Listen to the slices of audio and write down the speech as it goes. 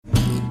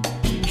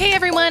Hey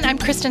everyone, I'm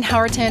Kristen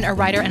Howerton, a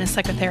writer and a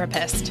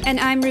psychotherapist. And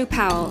I'm Rue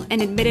Powell, an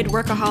admitted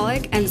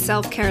workaholic and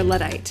self-care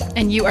Luddite.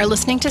 And you are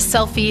listening to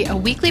Selfie, a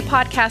weekly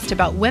podcast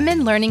about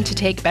women learning to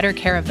take better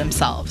care of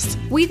themselves.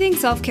 We think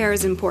self-care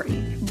is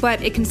important,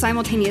 but it can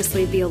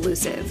simultaneously be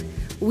elusive.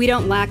 We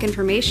don't lack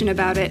information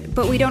about it,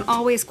 but we don't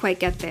always quite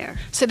get there.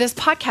 So this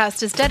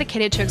podcast is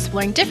dedicated to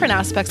exploring different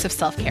aspects of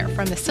self-care,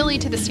 from the silly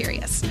to the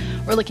serious.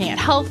 We're looking at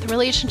health,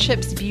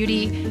 relationships,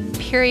 beauty,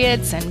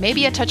 periods, and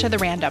maybe a touch of the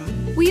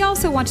random. We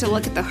also want to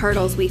look at the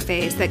hurdles we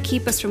face that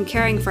keep us from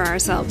caring for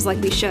ourselves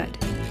like we should.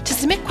 To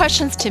submit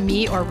questions to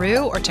me or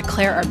Rue, or to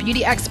Claire, our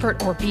beauty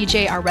expert, or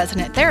BJ, our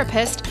resident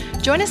therapist,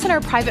 join us in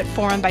our private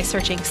forum by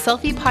searching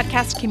Selfie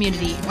Podcast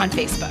Community on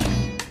Facebook.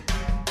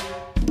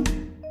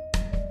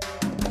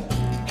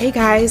 Hey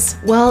guys,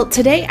 well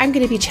today I'm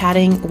going to be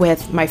chatting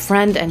with my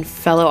friend and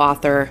fellow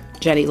author,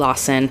 Jenny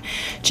Lawson.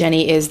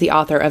 Jenny is the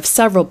author of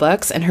several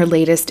books, and her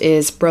latest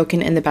is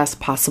Broken in the Best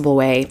Possible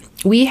Way.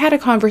 We had a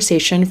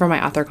conversation for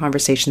my Author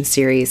Conversation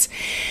series,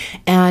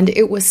 and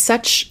it was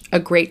such a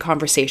great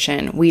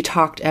conversation. We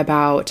talked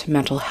about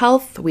mental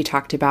health, we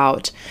talked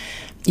about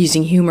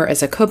using humor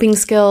as a coping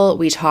skill,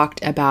 we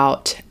talked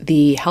about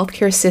the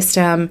healthcare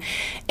system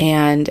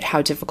and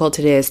how difficult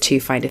it is to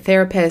find a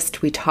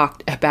therapist, we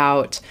talked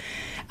about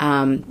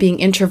being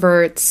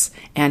introverts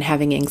and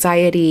having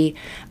anxiety.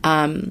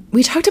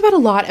 We talked about a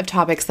lot of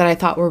topics that I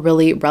thought were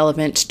really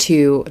relevant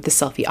to the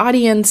Selfie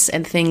audience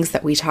and things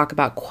that we talk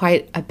about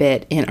quite a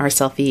bit in our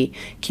Selfie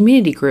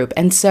community group.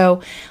 And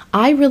so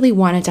I really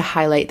wanted to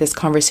highlight this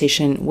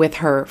conversation with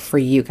her for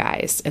you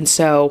guys. And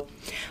so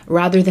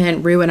rather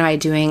than Rue and I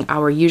doing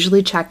our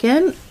usually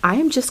check-in, I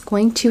am just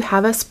going to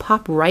have us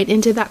pop right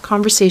into that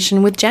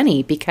conversation with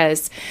Jenny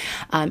because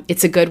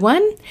it's a good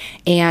one.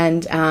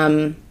 And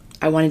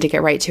I wanted to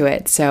get right to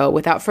it. So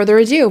without further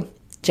ado,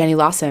 Jenny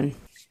Lawson.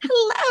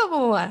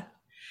 Hello.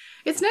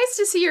 It's nice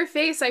to see your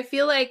face. I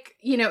feel like,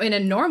 in a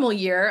normal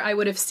year, I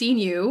would have seen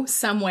you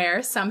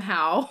somewhere,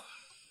 somehow.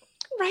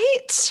 Right.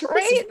 It's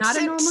not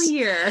a normal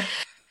year.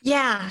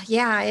 Yeah.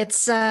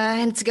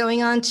 It's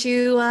going on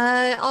to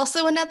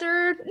also not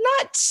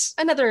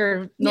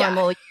another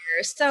normal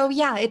year. So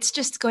yeah, it's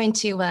just going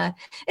to,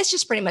 it's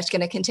just pretty much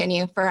going to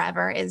continue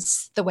forever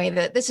is the way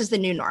that this is the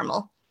new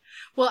normal.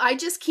 Well, I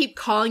just keep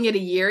calling it a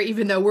year,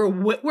 even though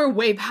we're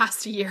way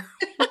past a year.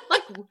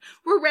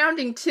 We're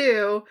rounding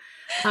two,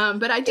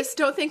 but I just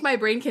don't think my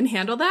brain can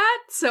handle that.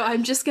 So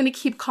I'm just going to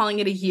keep calling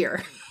it a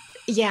year.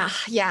 Yeah.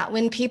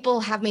 When people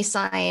have me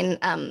sign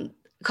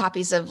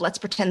copies of Let's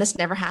Pretend This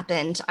Never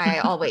Happened, I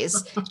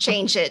always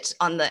change it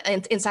on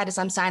the inside as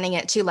I'm signing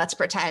it to Let's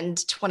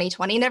Pretend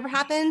 2020 Never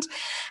Happened.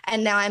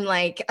 And now I'm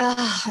like,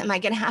 am I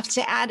going to have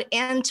to add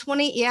and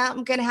 20? Yeah,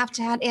 I'm going to have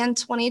to add and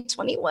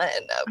 2021.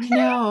 Okay.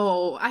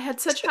 No, I had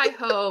such high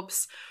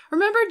hopes.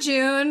 Remember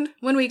June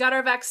when we got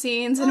our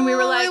vaccines and we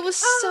were like, it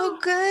was so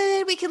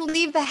good. We could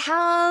leave the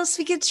house.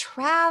 We could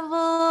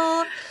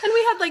travel. And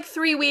we had like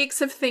 3 weeks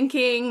of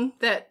thinking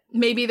that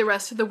maybe the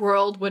rest of the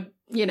world would,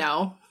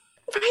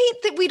 right,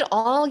 that we'd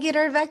all get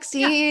our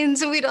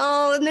vaccines,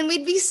 and then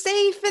we'd be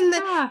safe,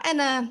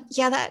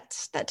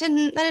 that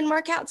didn't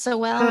work out so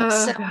well.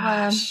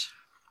 Gosh.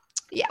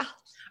 Yeah.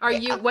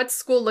 What's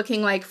school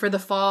looking like for the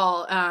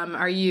fall?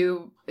 Are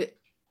you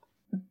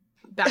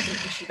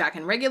back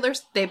in regular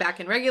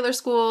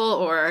school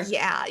or?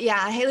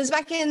 Yeah. Haley's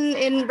back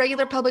in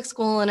regular public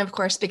school. And of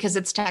course, because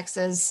it's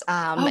Texas,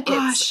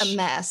 it's a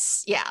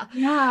mess. Yeah.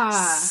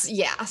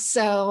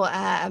 So,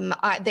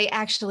 they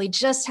actually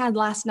just had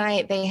last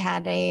night, they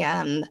had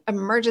a,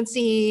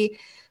 emergency,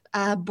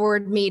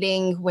 board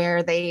meeting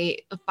where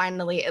they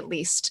finally at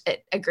least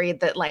agreed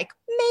that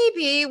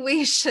maybe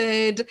we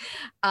should,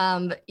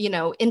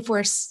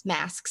 enforce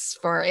masks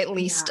for at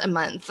least a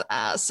month.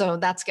 So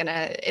that's going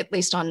to, at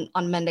least on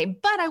Monday.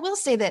 But I will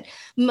say that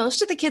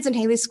most of the kids in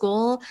Haley's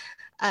school,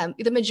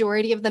 the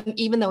majority of them,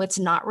 even though it's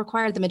not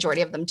required, the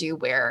majority of them do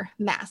wear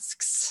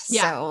masks.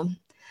 Yeah.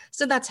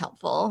 So that's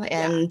helpful.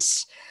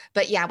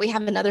 But yeah, we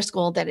have another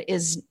school that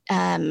is,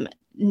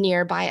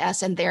 nearby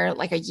us, and they're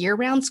like a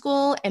year-round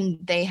school, and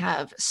they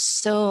have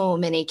so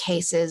many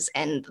cases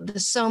and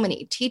there's so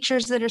many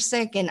teachers that are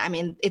sick, and I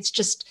mean it's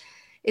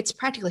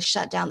practically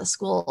shut down the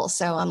school.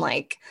 So I'm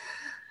like,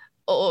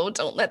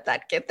 don't let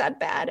that get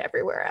that bad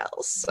everywhere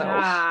else. So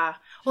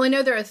well, I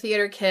know they're a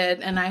theater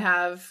kid and I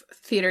have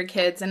theater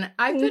kids, and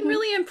I've been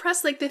really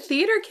impressed. Like the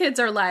theater kids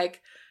are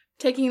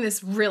taking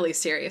this really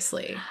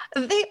seriously.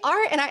 They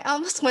are. And I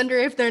almost wonder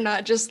if they're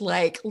not just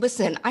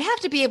listen, I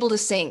have to be able to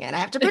sing and I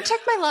have to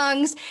protect my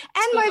lungs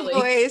and my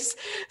voice.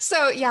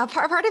 So yeah,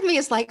 part of me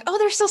is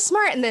they're so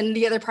smart. And then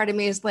the other part of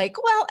me is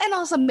well, and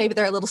also maybe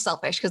they're a little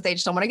selfish because they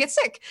just don't want to get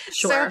sick.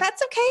 Sure. So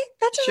that's okay.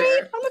 That's all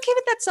right. I'm okay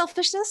with that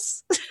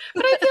selfishness.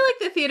 But I feel like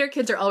the theater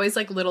kids are always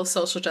little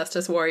social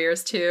justice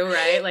warriors too,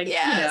 right?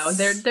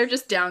 Yes. They're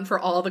just down for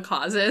all the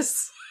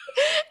causes.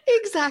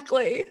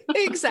 Exactly.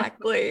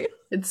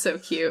 It's so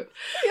cute.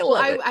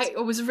 I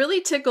was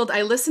really tickled.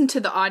 I listened to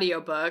the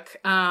audiobook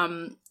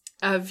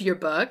of your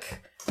book.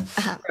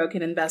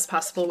 Broken in the best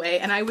possible way.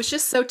 And I was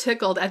just so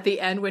tickled at the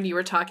end when you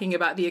were talking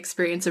about the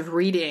experience of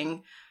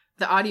reading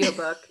the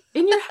audiobook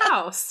in your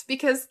house,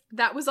 because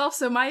that was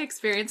also my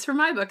experience for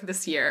my book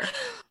this year.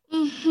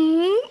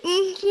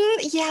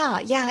 Yeah.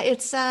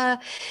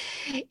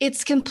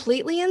 It's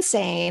completely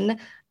insane.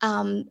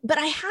 But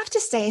I have to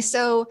say,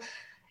 so,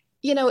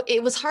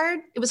 it was hard.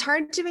 It was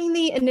hard doing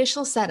the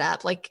initial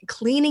setup, like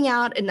cleaning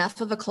out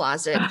enough of a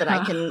closet that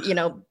I can,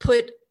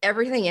 put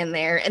everything in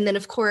there. And then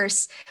of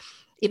course,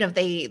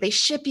 they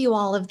ship you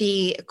all of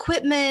the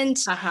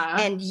equipment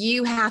and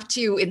you have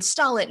to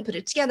install it and put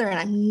it together. And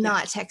I'm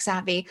not tech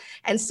savvy.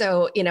 And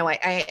so,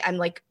 I'm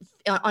like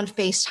on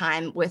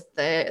FaceTime with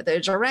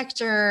the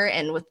director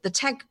and with the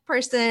tech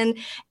person,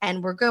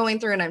 and we're going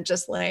through, and I'm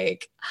just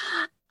like,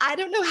 I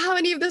don't know how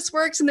any of this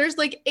works. And there's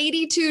like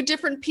 82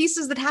 different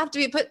pieces that have to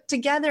be put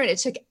together, and it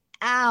took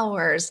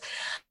hours.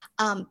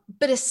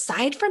 But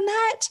aside from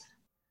that,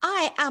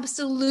 I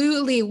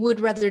absolutely would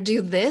rather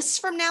do this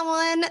from now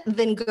on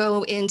than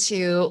go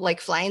into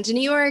like fly into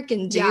New York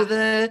and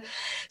do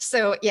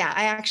so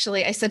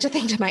I sent a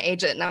thing to my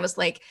agent, and I was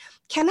like,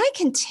 can I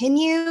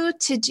continue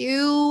to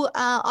do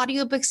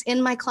audiobooks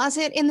in my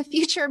closet in the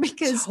future?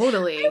 Because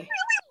totally. I really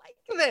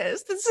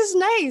this is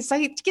nice.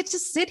 I get to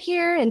sit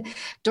here and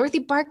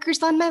Dorothy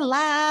Parker's on my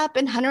lap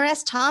and Hunter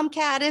S.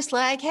 Tomcat is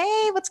like,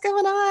 hey, what's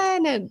going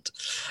on? And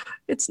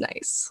it's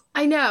nice.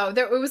 I know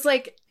it was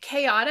like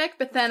chaotic,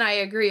 but then I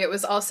agree. It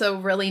was also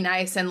really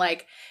nice. And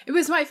like, it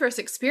was my first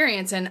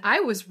experience, and I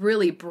was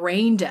really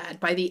brain dead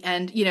by the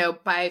end,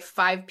 by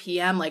 5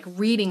 p.m., like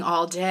reading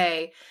all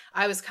day.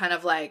 I was kind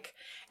of like,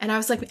 and I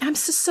was like, I'm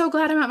just so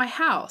glad I'm at my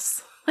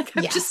house. Like,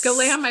 I just go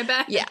lay on my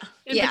bed.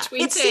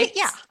 Between takes.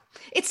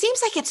 It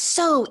seems like it's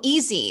so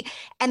easy.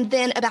 And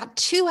then about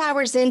 2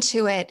 hours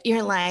into it,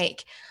 you're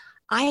like,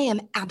 I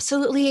am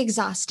absolutely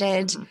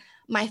exhausted. Mm-hmm.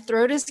 My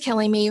throat is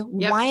killing me.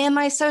 Yep. Why am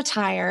I so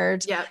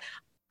tired? Yep.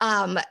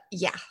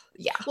 Yeah.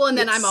 Well, and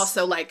then I'm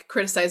also like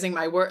criticizing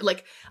my word.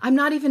 Like, I'm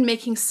not even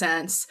making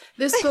sense.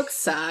 This book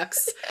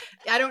sucks.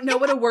 I don't know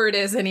what a word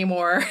is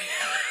anymore.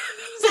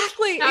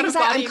 Exactly.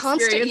 I'm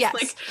constant. Yes.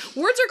 Like,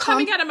 words are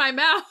coming out of my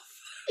mouth.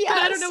 But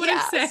I don't know what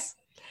I'm saying.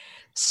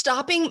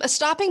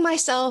 Stopping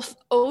myself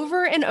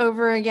over and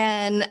over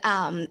again.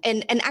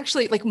 And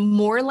actually, like,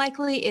 more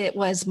likely it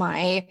was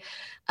my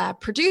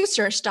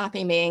producer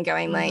stopping me and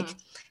going like,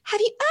 have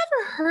you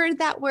ever heard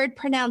that word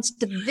pronounced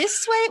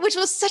this way? Which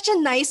was such a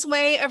nice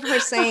way of her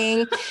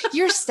saying,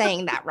 you're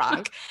saying that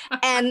wrong.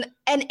 And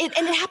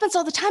it happens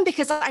all the time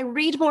because I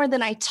read more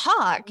than I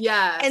talk.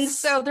 Yes. And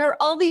so there are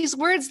all these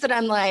words that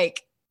I'm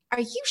like, are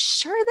you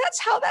sure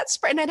that's how that's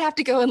spread? And I'd have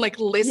to go and like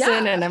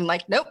listen. And I'm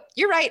like, nope,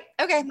 you're right.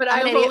 Okay. But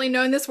I've only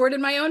known this word in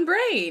my own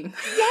brain.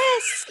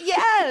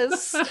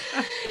 Yes.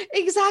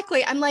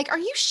 Exactly. I'm like, are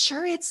you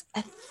sure it's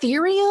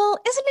ethereal?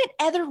 Isn't it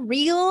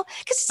ethereal?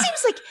 Because it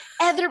seems like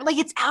ether, like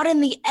it's out in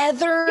the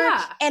ether.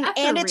 Yeah, and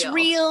it's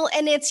real.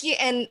 And it's,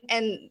 and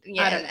then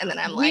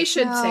I'm like, we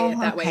should say it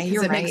that way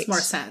because it makes more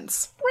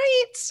sense.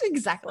 Right.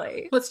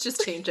 Exactly. Let's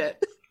just change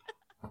it.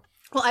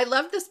 Well, I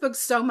love this book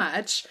so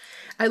much.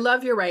 I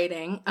love your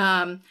writing.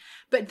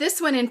 But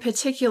this one in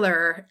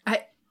particular,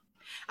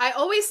 I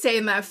always say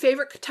my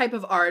favorite type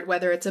of art,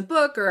 whether it's a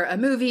book or a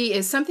movie,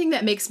 is something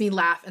that makes me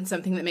laugh and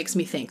something that makes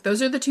me think.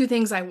 Those are the two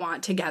things I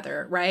want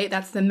together, right?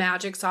 That's the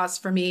magic sauce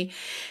for me.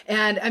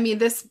 And I mean,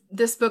 this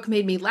book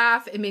made me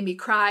laugh. It made me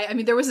cry. I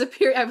mean, there was a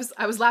period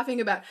I was laughing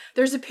about.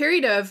 There's a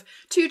period of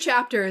 2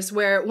 chapters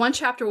where one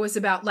chapter was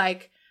about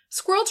like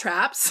squirrel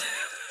traps.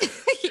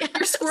 Yes.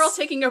 Your squirrel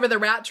taking over the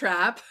rat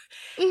trap.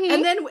 Mm-hmm.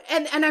 And then,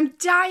 and I'm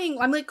dying.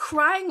 I'm like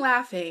crying,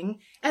 laughing.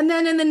 And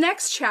then in the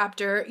next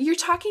chapter, you're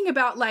talking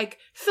about like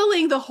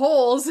filling the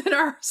holes in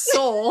our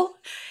soul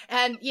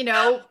and,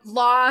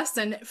 loss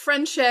and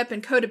friendship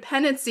and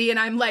codependency. And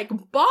I'm like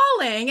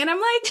bawling. And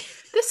I'm like,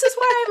 this is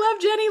why I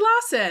love Jenny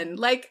Lawson.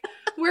 Like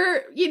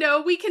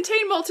we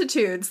contain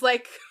multitudes.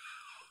 Like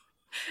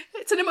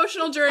it's an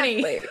emotional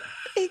journey.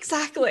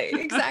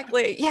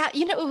 Exactly. Yeah.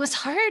 It was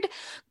hard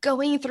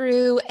going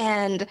through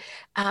and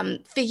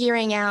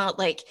figuring out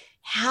like,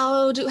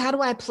 how do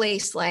I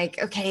place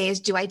like, okay,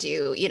 do I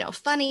do,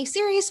 funny,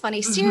 serious,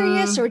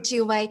 or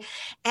do I,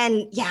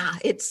 and yeah,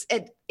 it's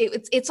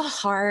a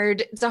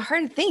hard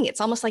thing.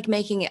 It's almost like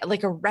making it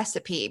like a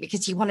recipe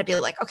because you want to be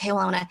like, okay,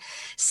 well, I want to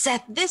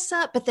set this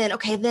up, but then,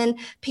 okay, then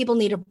people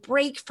need a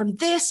break from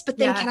this, but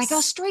then Can I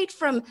go straight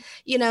from,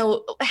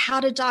 how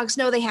do dogs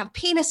know they have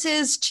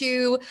penises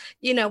to,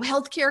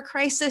 healthcare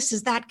crisis?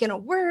 Is that going to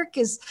work?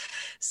 It's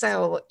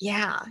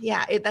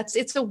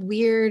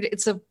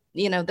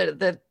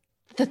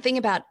the thing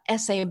about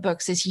essay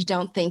books is you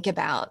don't think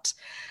about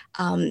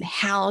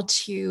how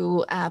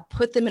to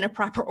put them in a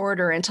proper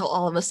order until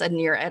all of a sudden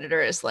your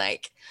editor is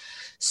like,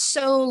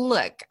 so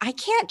look, I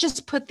can't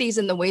just put these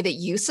in the way that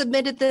you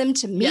submitted them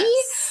to me.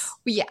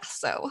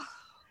 Yes.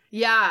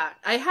 Yeah,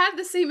 I had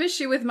the same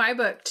issue with my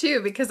book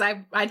too, because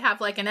I'd have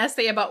like an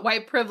essay about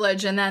white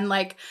privilege and then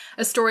like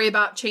a story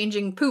about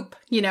changing poop,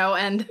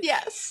 and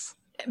yes.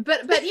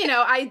 But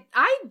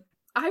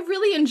I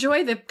really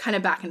enjoy the kind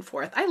of back and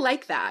forth. I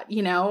like that.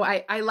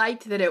 I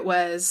liked that it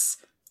was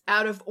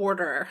out of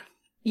order,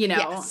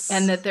 Yes.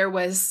 and that there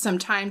was some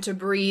time to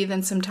breathe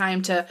and some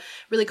time to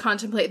really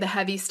contemplate the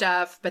heavy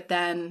stuff. But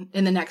then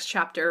in the next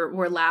chapter,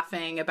 we're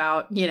laughing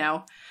about,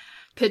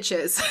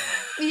 pitches.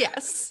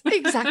 Yes,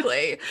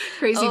 exactly.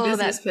 Crazy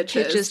business that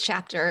pitches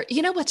chapter.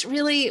 What's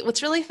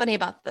really funny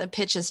about the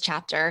pitches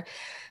chapter?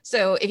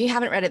 So if you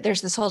haven't read it,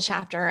 there's this whole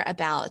chapter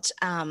about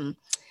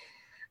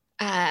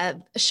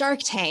Shark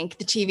Tank,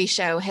 the TV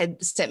show,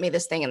 had sent me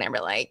this thing and they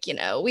were like,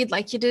 we'd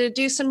like you to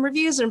do some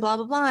reviews and blah,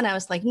 blah, blah. And I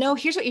was like, no,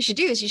 here's what you should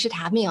do is you should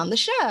have me on the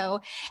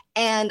show.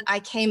 And I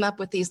came up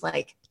with these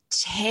like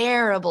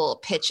terrible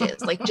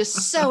pitches, like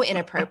just so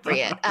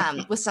inappropriate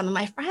with some of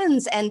my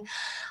friends. And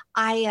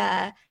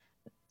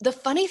the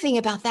funny thing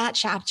about that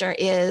chapter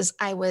is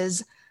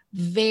it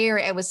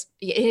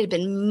had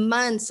been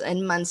months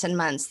and months and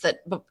months that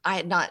I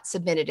had not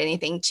submitted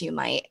anything to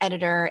my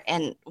editor.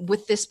 And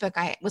with this book,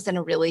 I was in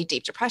a really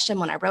deep depression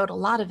when I wrote a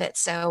lot of it.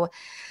 So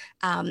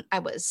I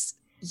was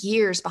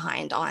years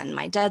behind on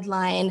my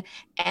deadline.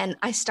 And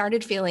I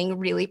started feeling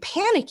really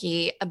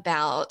panicky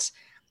about,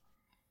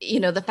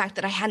 the fact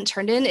that I hadn't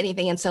turned in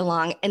anything in so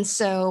long. And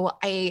so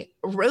I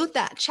wrote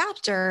that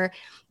chapter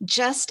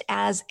just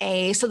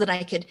so that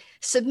I could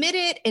submit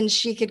it and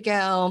she could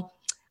go,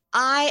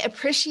 I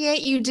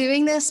appreciate you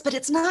doing this, but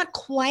it's not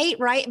quite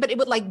right. But it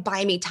would like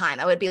buy me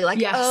time. I would be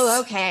like, yes. Oh,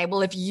 okay.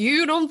 Well, if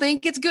you don't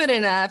think it's good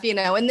enough,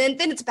 and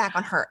then it's back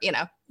on her,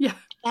 Yeah.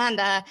 And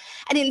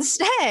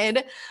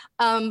instead,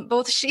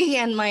 both she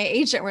and my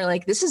agent were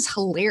like, this is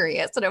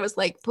hilarious. And I was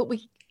like, but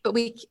we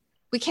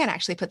can't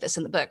actually put this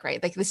in the book,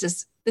 right? Like this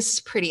is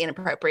pretty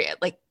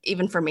inappropriate. Like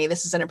even for me,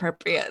 this is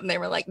inappropriate. And they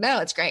were like, no,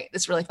 it's great.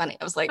 It's really funny.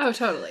 I was like, oh,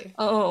 totally.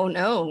 Oh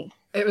no.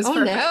 It was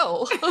perfect.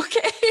 No.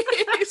 Okay.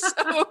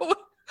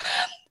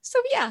 So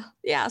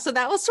yeah. So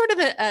that was sort of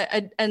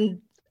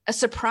a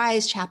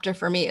surprise chapter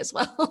for me as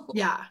well.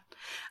 Yeah.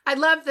 I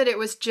love that it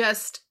was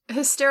just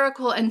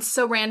hysterical and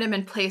so random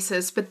in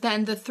places, but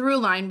then the through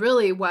line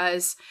really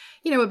was,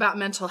 about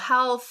mental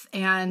health.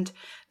 And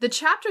the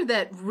chapter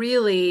that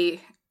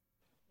really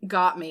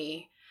got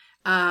me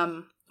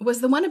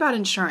was the one about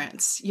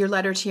insurance, your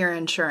letter to your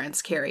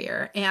insurance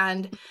carrier.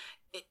 And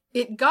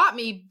it got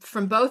me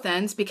from both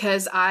ends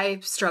because I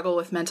struggle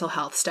with mental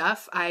health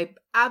stuff. I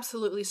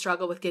absolutely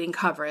struggle with getting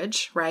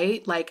coverage,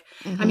 right? Like,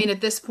 I mean,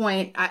 at this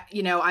point,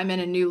 I'm in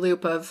a new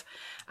loop of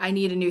I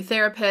need a new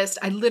therapist.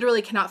 I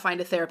literally cannot find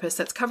a therapist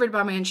that's covered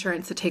by my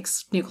insurance that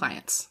takes new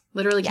clients.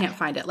 Literally can't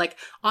find it. Like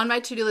on my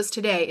to-do list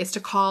today is to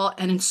call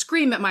and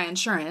scream at my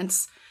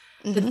insurance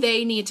that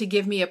they need to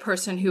give me a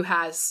person who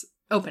has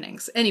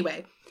openings.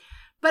 Anyway,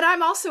 but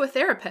I'm also a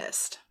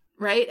therapist,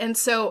 right? And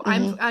so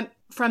I'm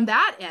from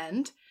that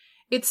end,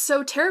 it's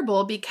so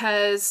terrible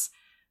because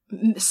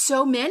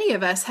so many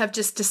of us have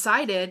just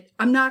decided,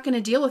 I'm not going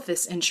to deal with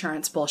this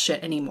insurance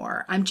bullshit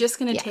anymore. I'm just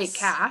going to take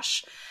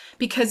cash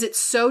because it's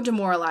so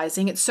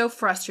demoralizing. It's so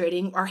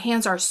frustrating. Our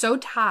hands are so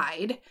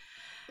tied.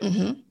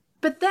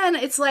 But then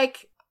it's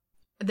like,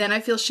 then I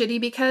feel shitty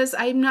because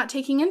I'm not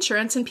taking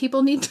insurance and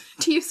people need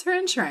to use their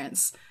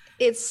insurance.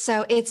 It's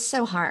so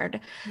hard.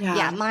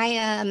 Yeah.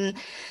 My,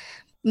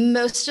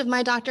 most of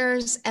my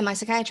doctors and my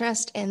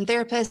psychiatrist and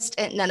therapist,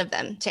 and none of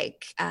them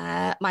take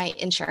my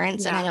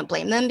insurance, and I don't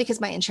blame them because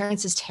my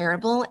insurance is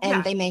terrible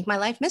and they make my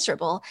life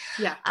miserable.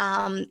 Yeah.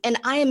 And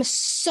I am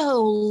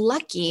so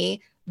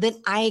lucky that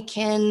I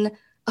can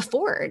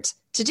afford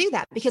to do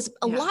that because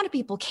a lot of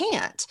people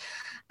can't.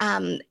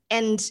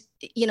 And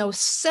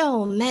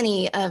so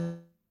many of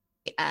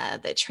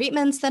the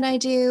treatments that I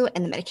do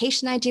and the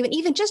medication I do, and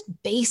even just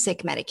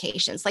basic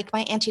medications like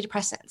my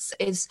antidepressants,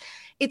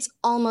 it's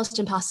almost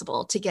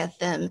impossible to get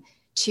them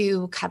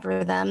to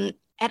cover them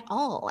at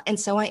all. And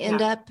so I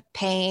end up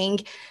paying,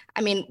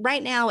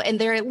 right now, and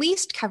they're at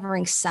least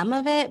covering some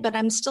of it, but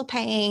I'm still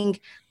paying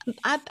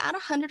about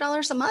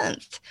 $100 a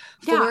month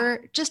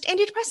for just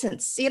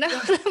antidepressants, And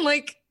I'm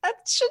like,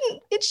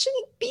 it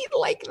shouldn't be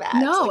like that.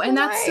 No, like, and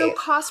that's so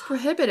cost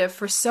prohibitive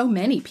for so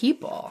many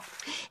people.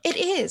 It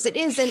is.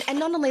 And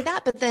not only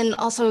that, but then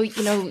also,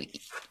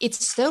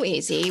 it's so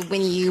easy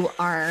when you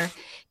are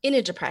in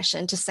a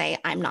depression to say,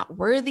 I'm not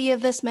worthy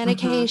of this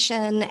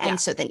medication. And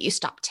so then you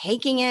stop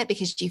taking it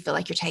because you feel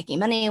like you're taking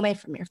money away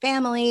from your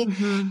family.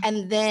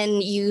 And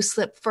then you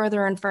slip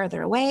further and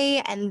further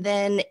away. And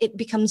then it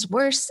becomes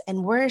worse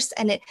and worse.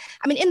 And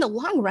in the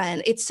long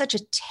run, it's such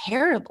a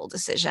terrible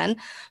decision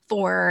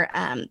for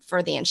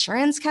the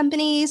insurance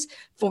companies,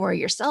 for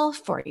yourself,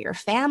 for your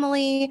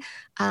family.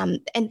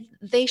 And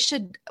they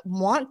should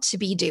want to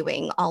be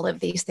doing all of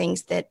these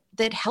things that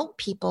help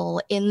people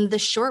in the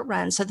short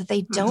run so that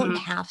they don't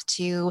have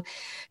to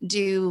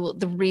do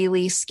the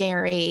really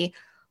scary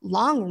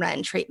long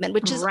run treatment,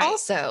 which is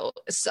also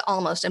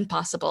almost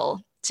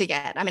impossible to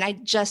get. I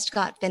just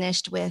got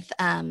finished with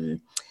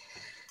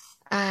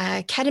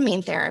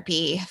ketamine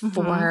therapy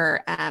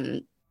for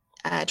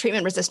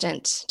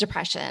treatment-resistant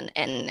depression.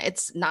 And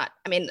it's not,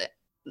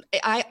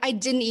 I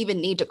didn't even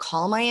need to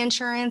call my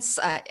insurance.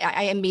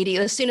 I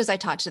immediately, as soon as I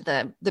talked to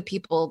the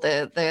people,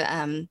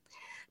 the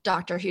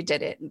doctor who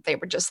did it, they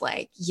were just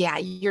like, yeah,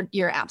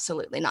 you're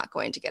absolutely not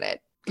going to get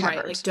it covered.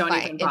 Right, like don't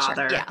even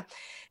bother. Yeah,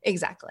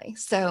 exactly.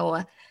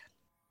 So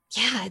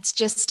yeah, it's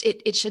just,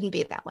 it shouldn't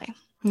be that way.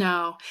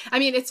 No. I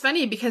mean, it's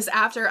funny because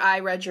after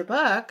I read your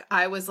book,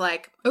 I was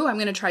like, oh, I'm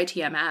going to try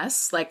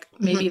TMS. Like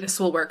maybe this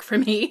will work for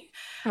me.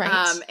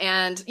 Right.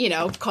 And, you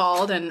know,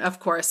 called and of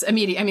course,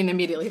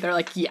 immediately they're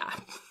like, yeah,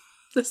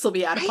 this will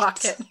be out of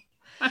pocket.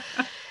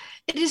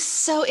 It is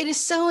so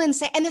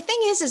insane. And the thing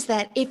is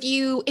that if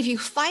you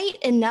fight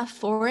enough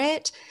for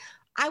it,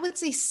 I would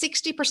say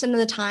 60% of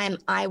the time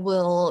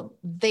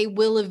they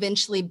will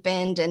eventually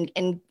bend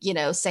and, you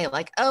know, say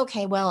like,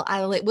 okay, well,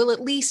 we'll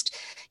at least,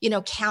 you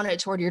know, count it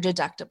toward your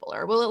deductible,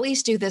 or we'll at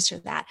least do this or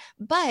that.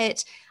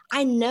 But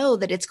I know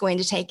that it's going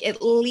to take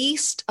at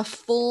least a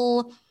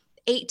full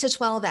 8 to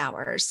 12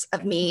 hours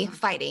of me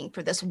fighting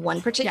for this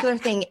one particular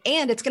thing.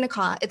 And it's going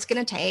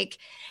to take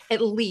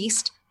at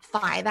least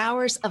 5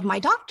 hours of my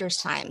doctor's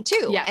time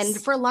too. Yes.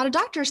 And for a lot of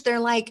doctors, they're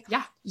like,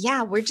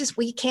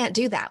 we can't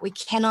do that. We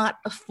cannot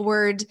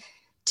afford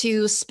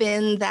to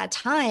spend that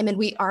time. And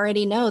we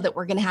already know that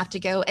we're going to have to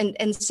go.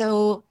 And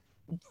so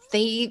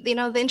they, you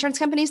know, the insurance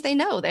companies, they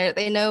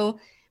know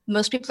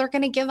most people are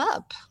going to give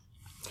up.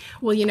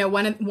 Well, you know,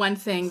 one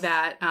thing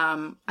that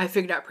I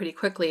figured out pretty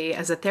quickly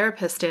as a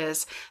therapist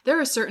is there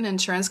are certain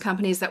insurance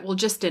companies that will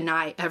just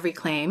deny every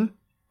claim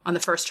on the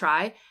first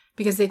try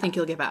because they think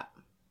you'll give up.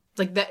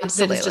 Like that is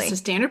just a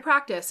standard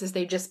practice is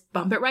they just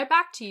bump it right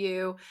back to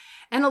you.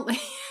 And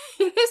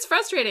it is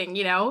frustrating,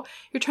 you know,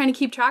 you're trying to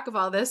keep track of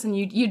all this and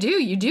you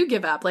do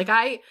give up. Like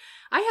I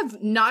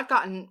have not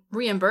gotten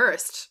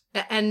reimbursed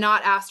and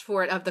not asked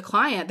for it of the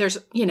client. There's,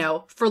 you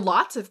know, for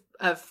lots of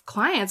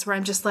clients where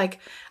I'm just like,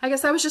 I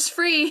guess I was just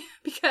free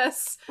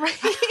because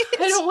I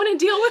don't want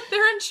to deal with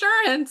their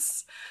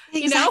insurance.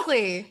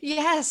 Exactly. You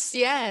know?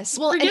 Yes.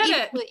 Well,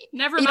 forget it.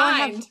 Never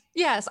mind.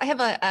 I have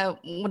a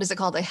what is it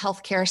called? A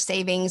healthcare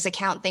savings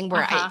account thing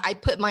where I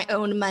put my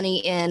own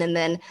money in, and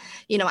then,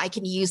 you know, I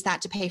can use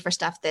that to pay for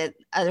stuff that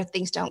other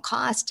things don't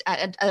cost,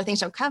 other things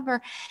don't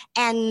cover.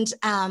 And,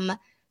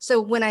 so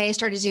when I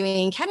started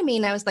doing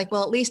ketamine, I was like,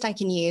 well, at least I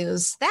can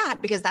use that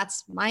because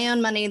that's my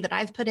own money that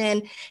I've put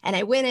in. And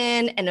I went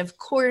in, and of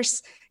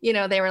course, you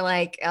know, they were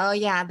like, oh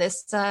yeah,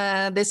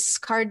 this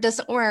card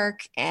doesn't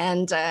work.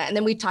 And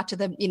then we talked to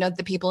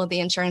the people of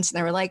the insurance, and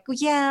they were like, well,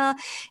 yeah,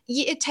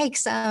 it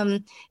takes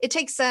 5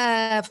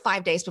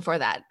 days before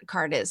that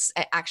card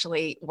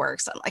actually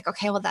works. I'm like,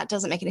 okay, well, that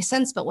doesn't make any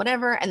sense, but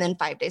whatever. And then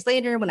 5 days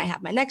later, when I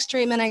have my next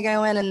treatment, I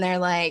go in and they're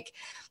like,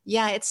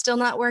 yeah, it's still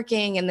not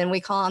working. And then we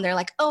call and they're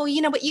like, oh,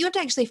 you know, but you have to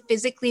actually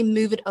physically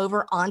move it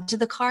over onto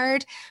the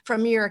card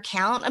from your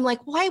account. I'm like,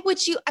 why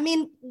would you? I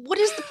mean, what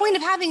is the point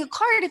of having a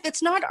card if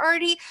it's not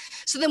already?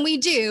 So then we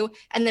do.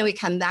 And then we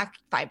come back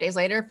 5 days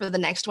later for the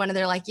next one. And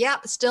they're like, yeah,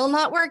 still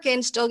not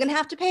working. Still going to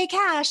have to pay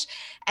cash.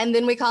 And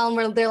then we call them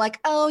where they're like,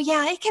 oh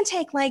yeah, it can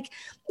take like,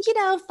 you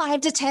know, 5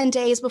 to 10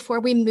 days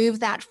before we move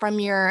that from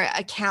your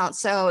account.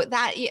 So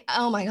that,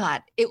 oh my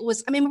God,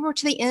 we were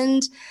to the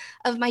end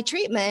of my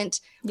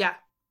treatment. Yeah.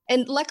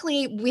 And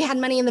luckily we had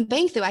money in the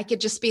bank that I could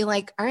just be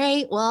like, all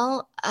right,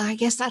 well, I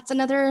guess that's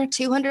another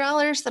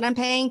 $200 that I'm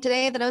paying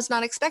today that I was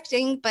not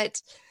expecting,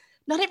 but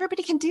not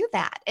everybody can do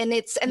that. And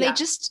they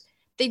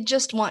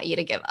just want you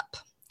to give up.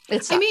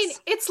 I mean,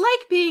 it's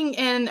like being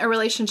in a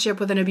relationship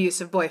with an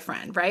abusive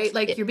boyfriend, right?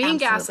 Like you're being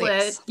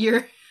gaslit,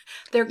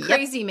 they're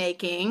crazy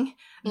making,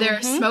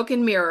 they're smoke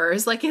and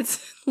mirrors. Like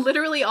it's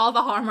literally all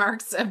the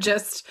hallmarks of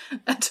just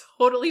a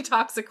totally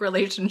toxic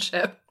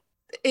relationship.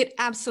 It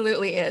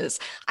absolutely is.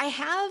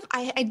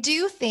 I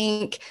do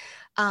think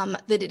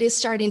that it is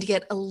starting to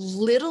get a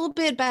little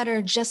bit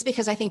better just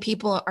because I think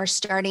people are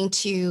starting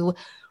to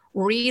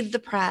read the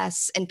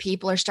press and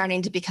people are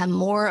starting to become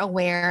more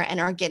aware and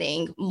are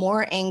getting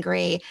more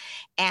angry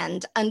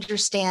and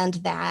understand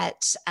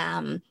that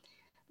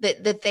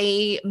that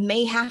they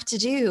may have to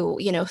do,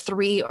 you know,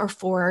 3 or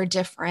 4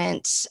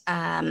 different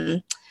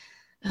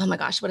oh my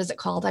gosh, what is it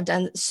called? I've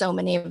done so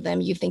many of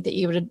them. You think that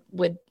you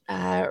would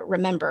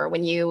remember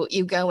when you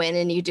go in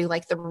and you do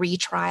like the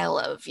retrial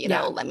of, you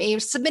know, let me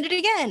submit it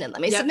again and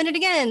let me submit it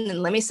again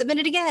and let me submit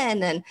it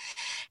again.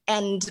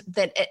 And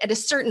that at a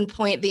certain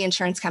point, the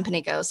insurance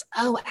company goes,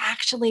 oh,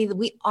 actually,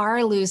 we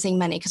are losing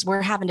money because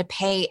we're having to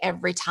pay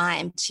every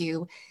time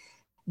to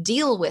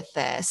deal with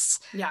this.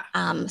 Yeah.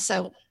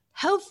 So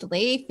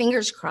hopefully,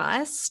 fingers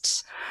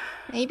crossed,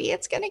 maybe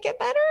it's going to get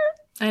better.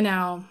 I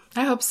know.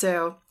 I hope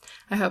so.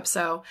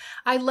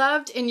 I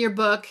loved in your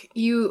book,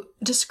 you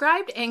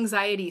described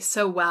anxiety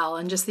so well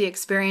and just the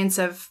experience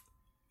of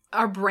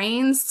our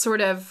brains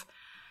sort of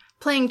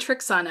playing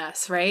tricks on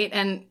us, right?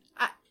 And,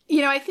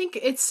 I think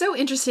it's so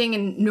interesting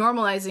and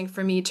normalizing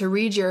for me to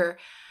read your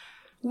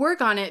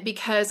work on it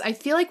because I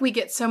feel like we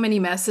get so many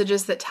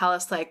messages that tell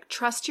us like,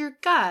 trust your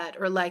gut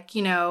or like,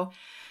 go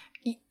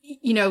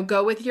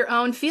with your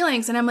own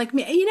feelings. And I'm like,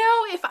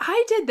 if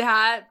I did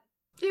that,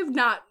 it would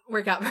not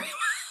work out very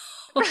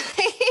well.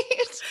 Right.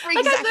 Exactly.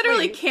 Like I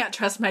literally can't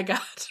trust my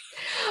gut.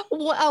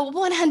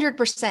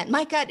 100%.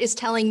 My gut is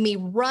telling me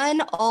run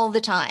all the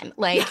time.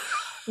 Like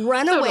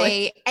run Totally.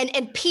 away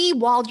and pee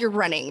while you're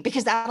running,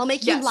 because that'll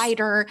make you Yes.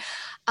 lighter.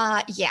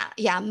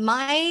 Yeah.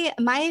 My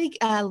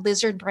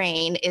lizard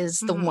brain is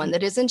the Mhm. one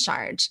that is in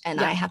charge. And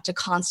Yeah. I have to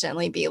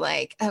constantly be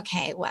like,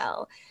 okay,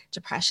 well,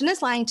 depression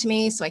is lying to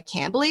me, so I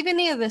can't believe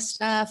any of this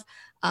stuff.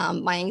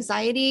 My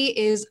anxiety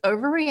is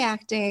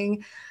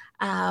overreacting.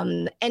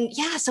 And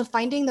yeah, so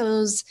finding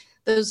those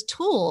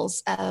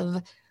tools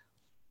of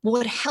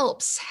what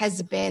helps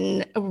has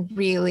been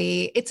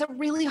it's a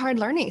really hard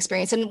learning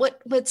experience. And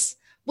what's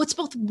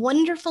both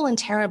wonderful and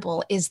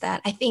terrible is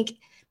that I think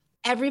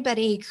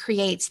everybody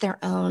creates their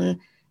own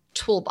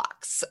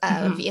toolbox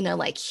of,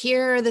 like,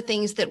 here are the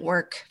things that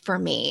work for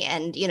me.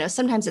 And,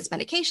 sometimes it's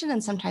medication,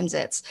 and sometimes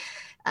it's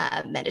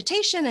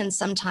meditation, and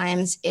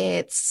sometimes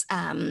it's,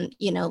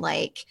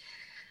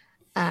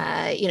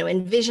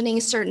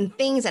 envisioning certain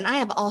things. And I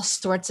have all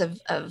sorts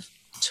of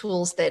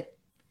tools that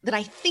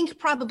I think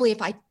probably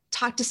if I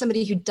talk to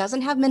somebody who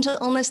doesn't have mental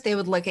illness, they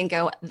would look and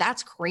go,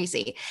 that's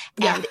crazy.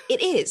 Yeah. And it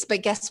is,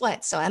 but guess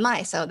what? So am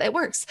I. So that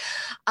works.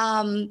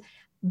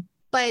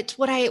 But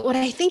what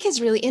I think is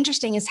really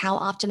interesting is how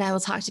often I will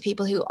talk to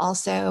people who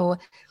also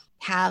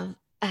have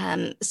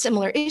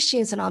similar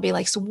issues, and I'll be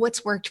like, so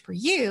what's worked for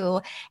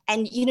you?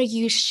 And,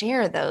 you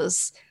share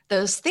those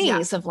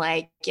things of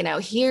like,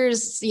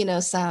 here's,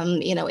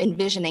 some,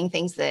 envisioning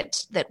things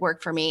that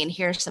work for me, and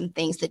here's some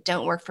things that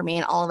don't work for me.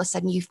 And all of a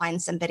sudden you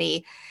find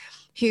somebody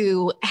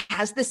who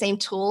has the same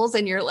tools,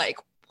 and you're like,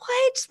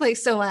 what? Like,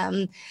 so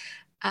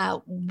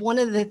one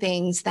of the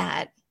things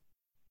that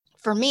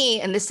for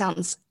me, and this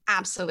sounds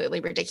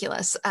absolutely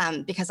ridiculous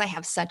because I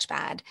have such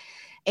bad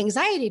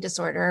anxiety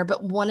disorder,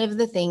 but one of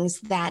the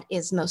things that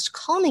is most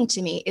calming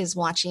to me is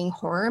watching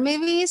horror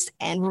movies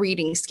and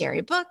reading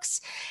scary books.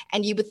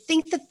 And you would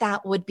think that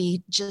that would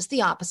be just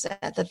the opposite,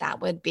 that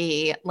would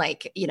be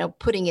like,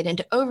 putting it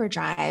into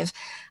overdrive.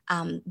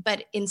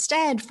 But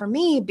instead, for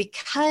me,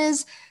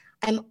 because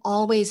I'm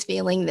always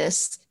feeling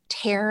this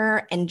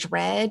terror and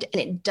dread,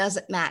 and it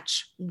doesn't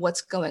match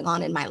what's going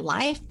on in my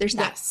life, there's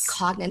that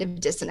cognitive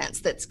dissonance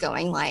that's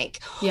going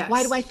like,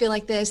 why do I feel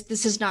like this?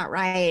 This is not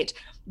right.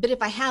 But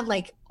if I have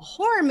like a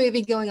horror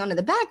movie going on in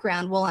the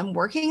background while I'm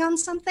working on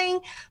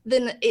something,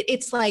 then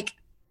it's like,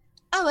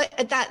 oh,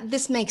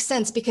 this makes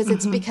sense, because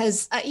it's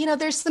because,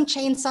 there's some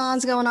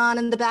chainsaws going on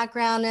in the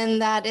background,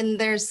 and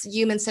there's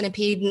Human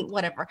Centipede and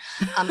whatever.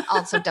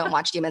 Also, don't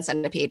watch Human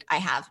Centipede.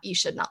 You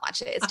should not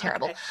watch it. It's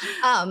terrible.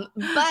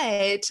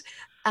 Okay.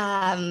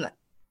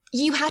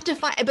 You have to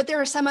find, but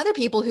there are some other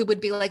people who would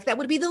be like, that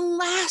would be the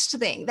last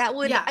thing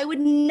I would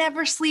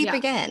never sleep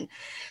again.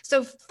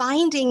 So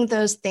finding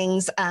those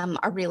things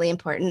are really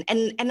important.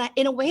 And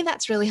in a way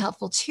that's really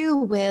helpful too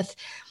with,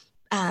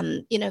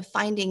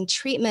 finding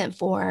treatment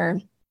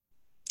for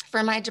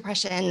my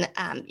depression.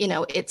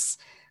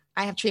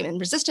 I have treatment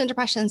resistant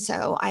depression.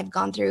 So I've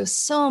gone through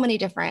so many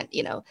different,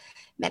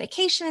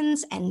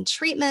 medications and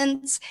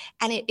treatments,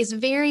 and it is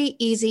very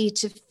easy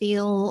to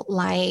feel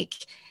like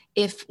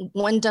if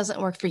one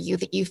doesn't work for you,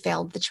 that you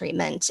failed the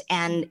treatment,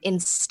 and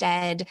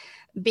instead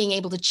being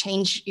able to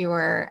change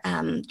your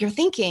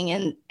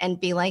thinking and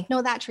be like,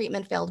 no, that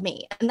treatment failed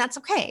me. And that's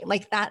okay.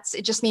 Like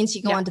it just means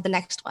you go on to the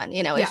next one.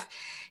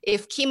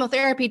 If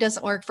chemotherapy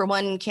doesn't work for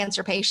one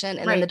cancer patient,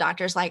 and then the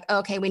doctor's like,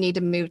 okay, we need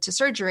to move to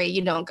surgery,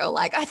 you don't go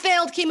like, I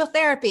failed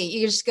chemotherapy.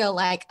 You just go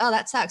like, oh,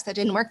 that sucks. That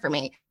didn't work for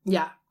me.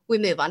 Yeah. We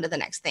move on to the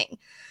next thing.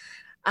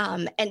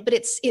 But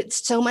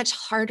it's so much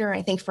harder,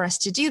 I think, for us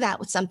to do that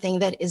with something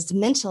that is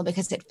mental,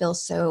 because it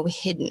feels so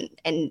hidden,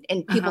 and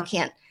people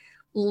can't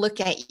look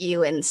at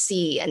you and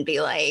see and be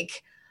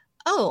like,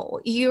 oh,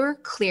 you're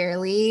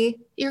clearly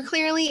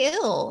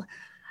ill.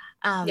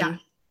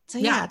 So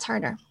it's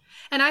harder.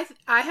 And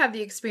I have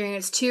the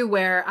experience too,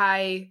 where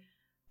I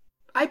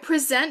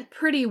present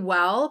pretty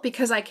well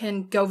because I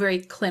can go very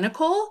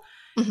clinical.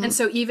 And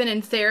so even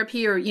in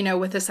therapy or,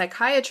 with a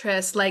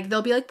psychiatrist, like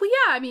they'll be like, well,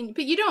 yeah, I mean,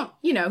 but you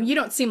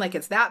don't seem like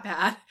it's that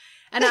bad.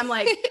 And I'm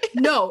like,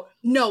 no,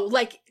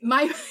 like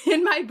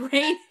in my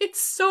brain,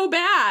 it's so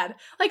bad.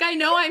 Like, I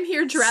know I'm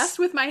here dressed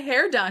with my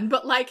hair done,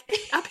 but like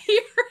up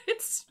here,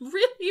 it's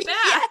really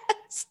bad.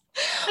 Yes.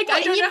 Like,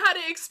 I don't know how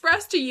to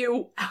express to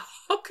you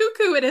how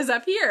cuckoo it is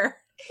up here.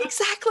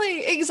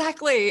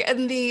 Exactly.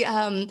 And the,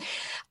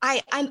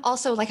 I'm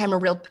also like, I'm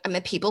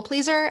a people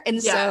pleaser.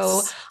 And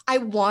so I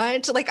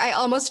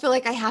almost feel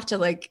like I have to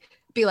like,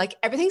 be like,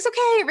 everything's okay.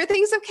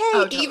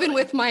 Oh, totally. Even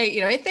with my,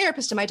 my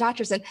therapist and my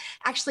doctors. And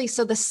actually,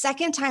 so the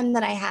second time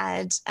that I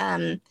had,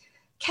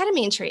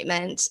 ketamine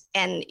treatment,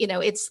 and,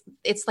 it's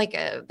like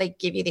they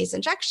give you these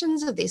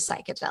injections of these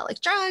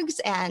psychedelic drugs.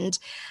 And,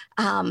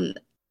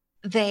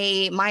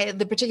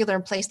 the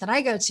particular place that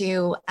I go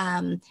to,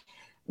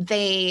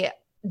 they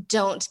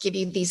don't give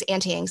you these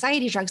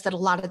anti-anxiety drugs that a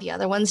lot of the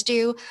other ones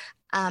do,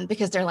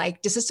 because they're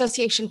like,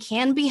 disassociation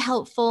can be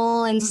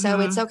helpful. And so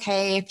it's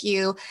okay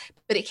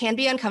but it can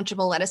be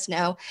uncomfortable, let us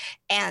know.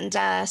 And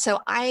so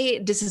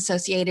I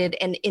disassociated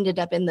and ended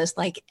up in this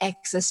like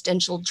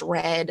existential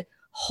dread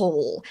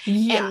hole.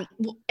 And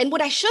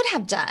what I should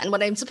have done,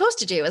 what I'm supposed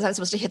to do is I'm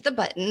supposed to hit the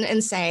button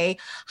and say,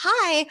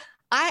 hi,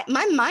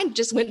 my mind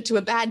just went to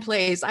a bad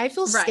place. I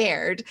feel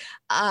scared.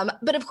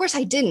 But of course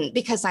I didn't,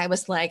 because I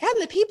was like, I'm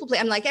the people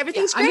pleaser. I'm like,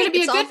 everything's great. I'm going to be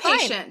it's a good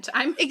patient.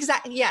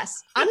 Exactly.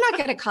 Yes. I'm not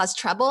going to cause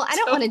trouble. I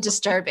don't want to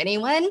disturb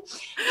anyone.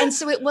 And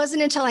so it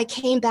wasn't until I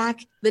came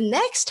back the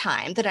next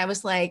time that I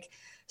was like,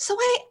 so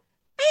I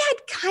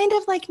had kind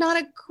of like not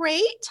a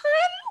great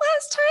time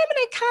last time. And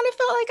I kind of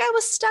felt like I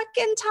was stuck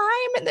in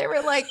time. And they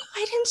were like,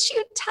 why didn't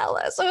you tell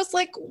us? I was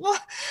like, well,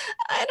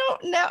 I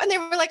don't know. And they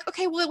were like,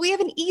 okay, well, we have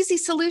an easy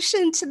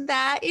solution to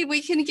that.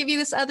 We can give you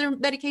this other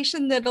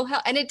medication that'll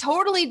help. And it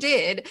totally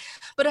did.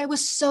 But I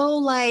was so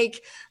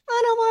like,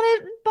 I don't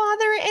want to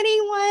bother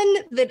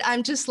anyone, that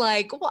I'm just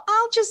like, well,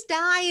 I'll just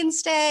die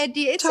instead.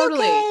 It's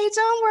Totally. okay.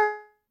 Don't worry.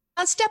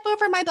 I'll step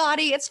over my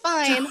body. It's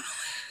fine.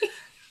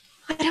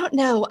 I don't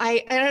know.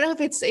 I don't know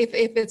if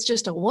it's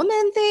just a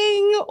woman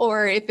thing,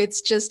 or if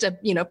it's just a,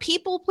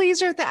 people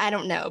pleaser thing. I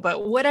don't know.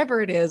 But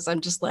whatever it is,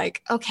 I'm just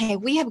like, okay,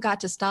 we have got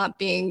to stop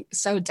being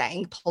so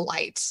dang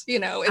polite,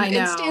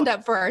 and stand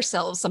up for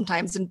ourselves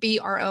sometimes and be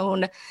our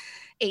own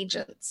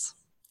agents.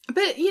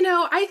 But,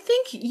 I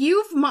think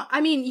you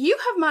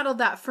have modeled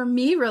that for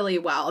me really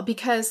well,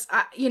 because,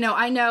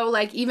 I know,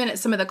 like, even at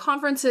some of the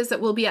conferences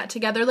that we'll be at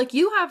together, like,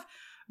 you have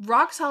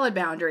rock solid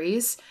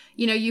boundaries.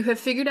 You have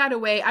figured out a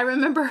way. I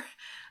remember,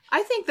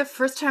 I think the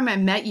first time I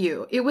met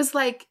you, it was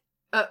like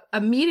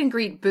a meet and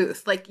greet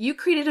booth. Like, you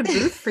created a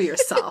booth for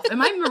yourself.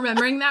 Am I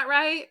remembering that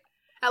right?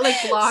 At like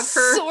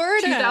BlogHer sort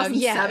of, 2007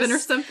 yes. or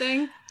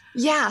something?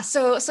 Yeah.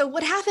 So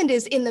what happened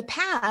is, in the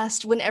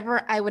past,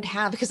 whenever I would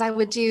have, because I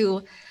would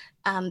do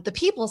the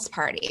People's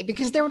Party,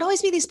 because there would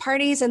always be these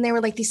parties, and they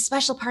were like these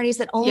special parties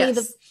that only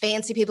the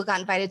fancy people got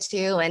invited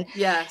to. And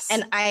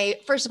and I,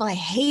 first of all, I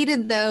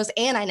hated those,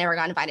 and I never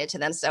got invited to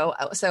them. So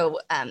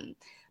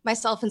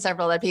myself and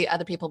several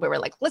other people, we were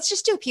like, let's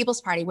just do a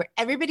People's Party where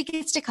everybody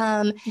gets to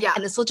come,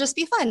 and this will just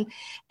be fun.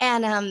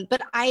 And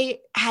but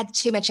I had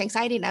too much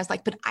anxiety, and I was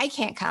like, but I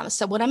can't come.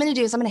 So what I'm going to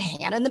do is I'm going to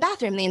hang out in the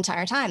bathroom the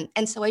entire time.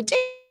 And so I did.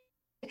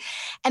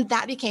 And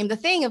that became the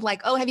thing of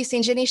like, oh, have you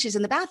seen Jenny? She's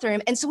in the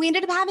bathroom. And so we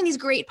ended up having these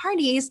great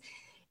parties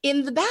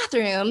in the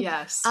bathroom.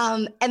 Yes.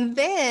 And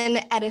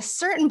then at a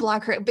certain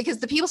BlogHer, because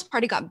the People's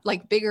Party got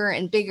like bigger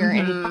and bigger.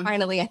 Mm-hmm. And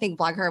finally, I think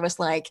BlogHer was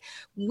like,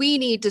 we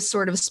need to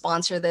sort of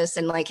sponsor this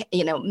and like,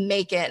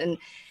 make it. And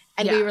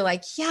we were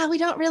like, we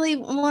don't really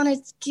want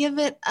to give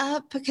it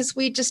up, because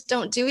we just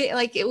don't do it.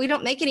 Like, we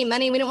don't make any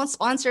money. We don't want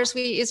sponsors.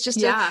 It's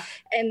just,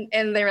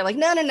 and they were like,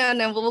 no,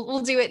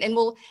 we'll do it. And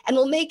we'll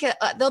make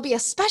there'll be a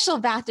special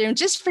bathroom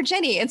just for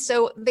Jenny. And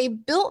so they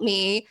built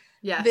me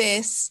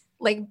this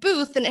like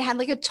booth, and it had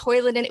like a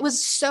toilet, and it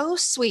was so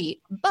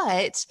sweet.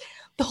 But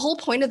the whole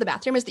point of the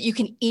bathroom is that you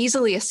can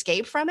easily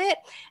escape from it.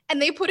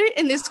 And they put it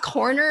in this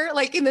corner,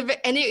 like and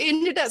it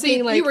ended up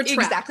being like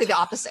exactly the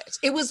opposite.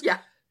 It was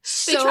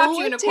so they trapped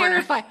you in a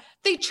terrifying. Corner.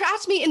 They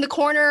trapped me in the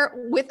corner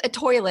with a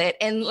toilet,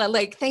 and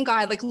like, thank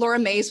God, like Laura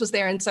Mays was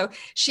there. And so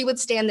she would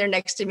stand there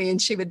next to me, and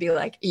she would be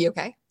like, you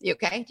okay? You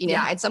okay? Do you need to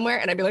hide somewhere?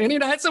 And I'd be like, I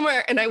need to hide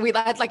somewhere. And we'd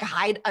like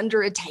hide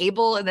under a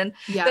table. And then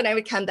I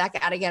would come back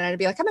out again, and I'd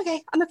be like, I'm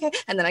okay.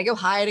 And then I go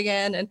hide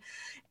again.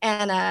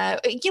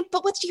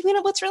 But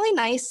what's really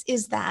nice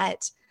is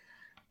that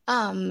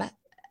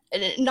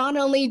not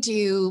only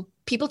do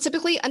people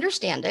typically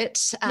understand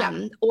it,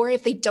 or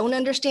if they don't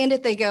understand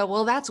it, they go,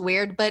 well, that's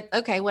weird, but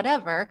okay,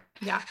 whatever.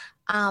 Yeah.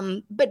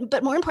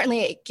 But more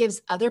importantly, it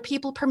gives other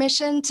people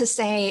permission to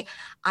say,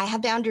 I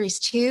have boundaries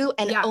too.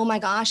 And oh my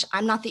gosh,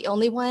 I'm not the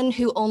only one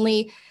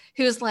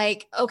who's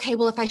like, okay,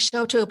 well, if I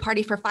show up to a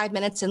party for 5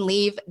 minutes and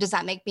leave, does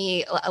that make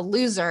me a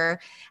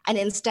loser? And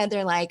instead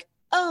they're like,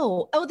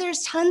 oh,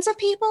 there's tons of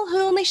people who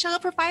only show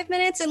up for 5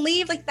 minutes and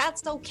leave. Like,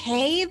 that's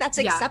okay. That's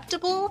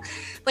acceptable.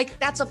 Like,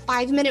 that's a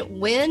 5-minute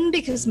win,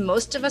 because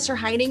most of us are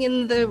hiding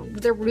in the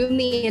room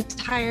the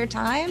entire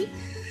time.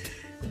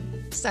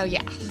 So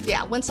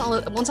once all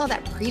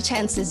that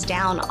pretense is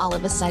down, all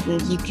of a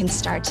sudden you can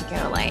start to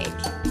go like,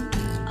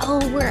 oh,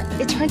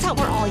 it turns out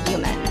we're all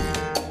human.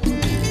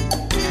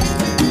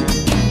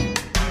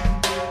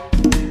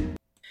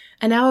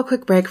 And now a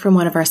quick break from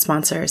one of our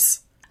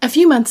sponsors. A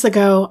few months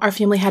ago, our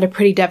family had a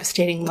pretty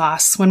devastating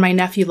loss when my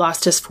nephew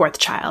lost his 4th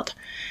child.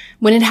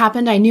 When it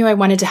happened, I knew I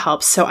wanted to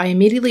help, so I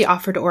immediately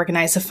offered to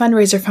organize a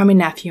fundraiser for my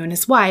nephew and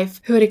his wife,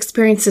 who had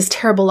experienced this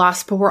terrible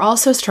loss but were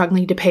also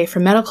struggling to pay for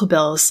medical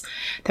bills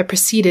that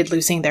preceded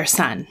losing their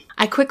son.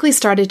 I quickly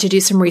started to do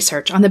some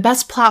research on the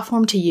best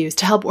platform to use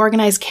to help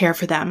organize care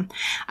for them.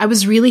 I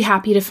was really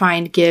happy to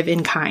find Give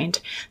in Kind.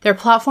 Their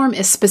platform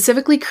is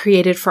specifically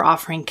created for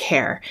offering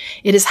care.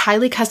 It is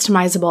highly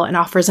customizable and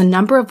offers a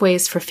number of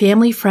ways for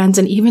family, friends,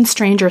 and even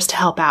strangers to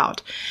help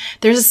out.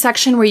 There's a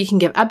section where you can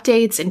give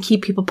updates and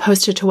keep people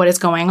posted to what is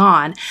going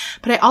on.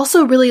 But I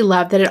also really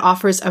love that it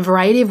offers a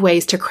variety of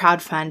ways to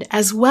crowdfund,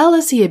 as well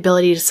as the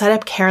ability to set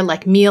up care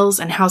like meals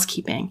and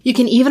housekeeping. You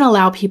can even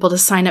allow people to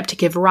sign up to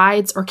give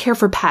rides or care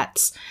for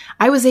pets.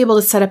 I was able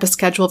to set up a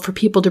schedule for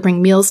people to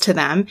bring meals to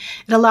them.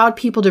 It allowed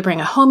people to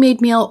bring a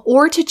homemade meal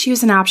or to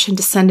choose an option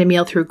to send a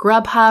meal through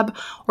Grubhub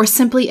or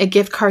simply a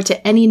gift card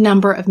to any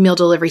number of meal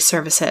delivery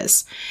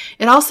services.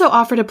 It also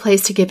offered a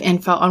place to give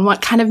info on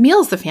what kind of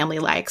meals the family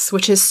likes,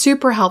 which is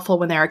super helpful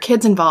when there are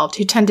kids involved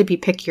who tend to be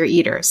pickier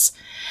eaters.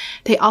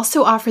 They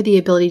also offer the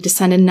ability to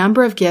send a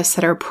number of gifts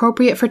that are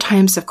appropriate for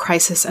times of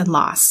crisis and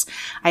loss.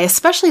 I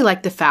especially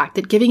like the fact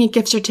that giving a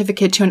gift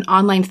certificate to an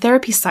online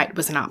therapy site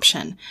was an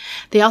option.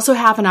 They also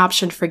have an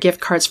option for gift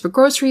cards for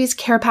groceries,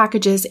 care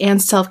packages,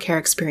 and self-care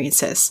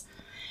experiences.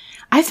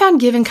 I found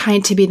Give in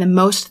Kind to be the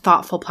most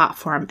thoughtful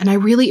platform, and I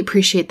really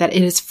appreciate that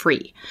it is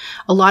free.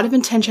 A lot of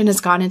intention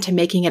has gone into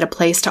making it a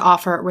place to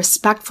offer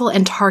respectful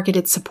and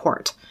targeted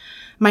support.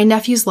 My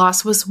nephew's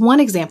loss was one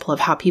example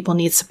of how people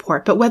need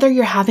support, but whether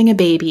you're having a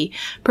baby,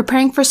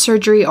 preparing for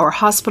surgery or a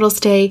hospital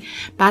stay,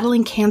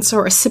 battling cancer,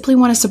 or simply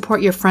want to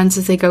support your friends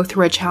as they go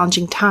through a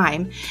challenging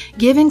time,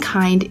 Give in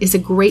Kind is a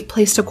great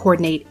place to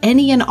coordinate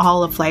any and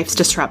all of life's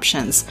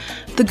disruptions,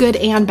 the good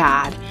and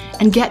bad,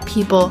 and get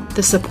people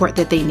the support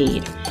that they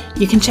need.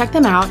 You can check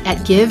them out at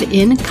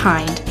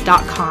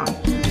giveinkind.com.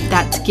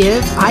 That's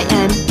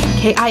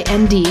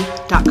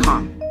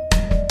giveinkind.com.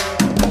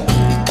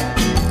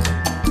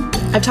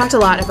 I've talked a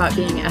lot about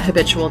being a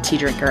habitual tea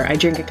drinker. I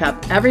drink a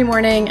cup every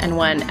morning and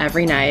one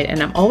every night,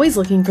 and I'm always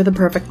looking for the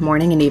perfect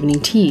morning and evening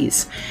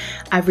teas.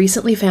 I've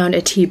recently found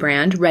a tea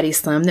brand, Ready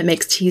Slim, that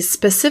makes teas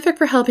specific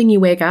for helping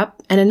you wake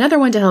up, and another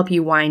one to help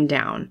you wind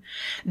down.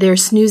 Their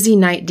Snoozy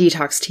Night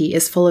Detox Tea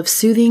is full of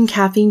soothing,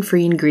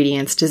 caffeine-free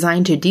ingredients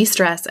designed to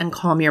de-stress and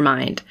calm your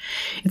mind.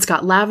 It's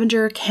got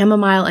lavender,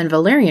 chamomile, and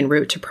valerian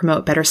root to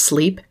promote better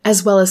sleep,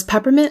 as well as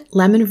peppermint,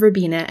 lemon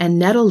verbena, and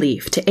nettle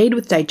leaf to aid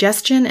with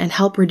digestion and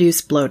help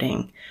reduce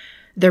bloating.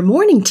 Their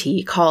morning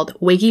tea, called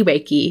Wakey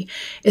Wakey,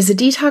 is a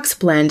detox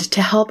blend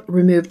to help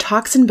remove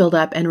toxin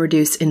buildup and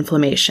reduce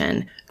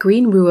inflammation.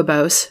 Green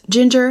rooibos,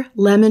 ginger,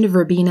 lemon,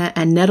 verbena,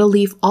 and nettle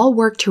leaf all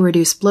work to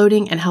reduce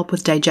bloating and help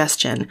with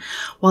digestion,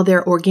 while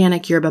their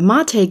organic yerba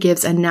mate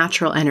gives a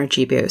natural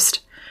energy boost.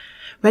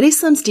 Ready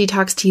Slim's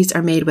detox teas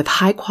are made with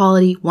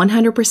high-quality,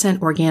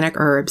 100% organic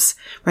herbs.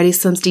 Ready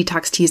Slim's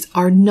detox teas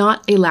are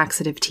not a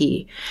laxative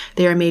tea.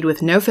 They are made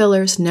with no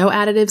fillers, no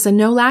additives, and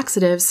no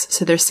laxatives,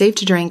 so they're safe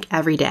to drink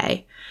every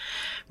day.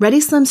 Ready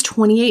Slim's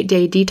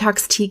 28-day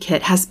detox tea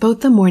kit has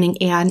both the morning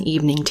and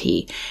evening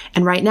tea.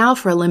 And right now,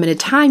 for a limited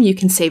time, you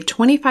can save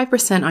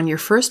 25% on your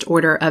first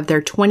order of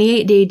their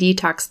 28-day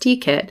detox tea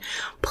kit,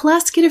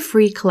 plus get a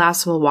free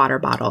collapsible water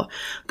bottle.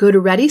 Go to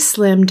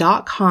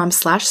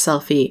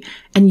readyslim.com/selfie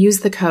and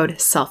use the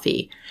code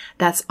SELFIE.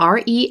 That's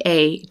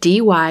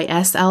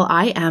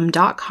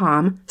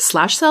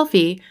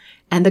READYSLIM.com/selfie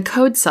and the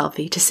code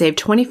SELFIE to save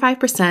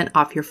 25%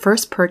 off your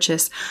first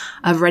purchase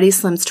of Ready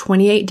Slim's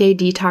 28-day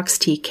detox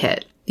tea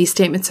kit. These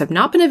statements have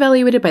not been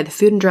evaluated by the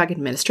Food and Drug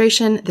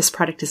Administration. This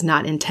product is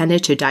not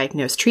intended to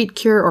diagnose, treat,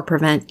 cure, or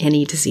prevent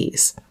any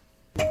disease.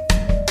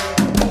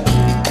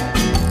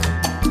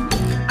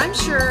 I'm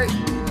sure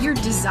your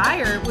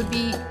desire would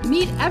be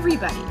meet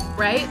everybody,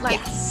 right? Like,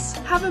 Yes.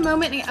 have a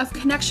moment of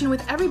connection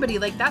with everybody.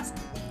 Like, that's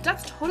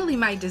totally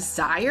my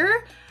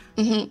desire.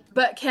 Mm-hmm.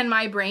 But can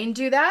my brain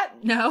do that?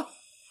 No.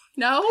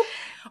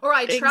 Or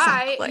I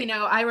try, Exactly.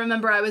 I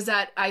remember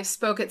I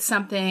spoke at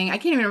something, I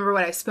can't even remember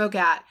what I spoke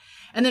at.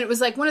 And then it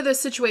was like one of those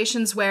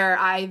situations where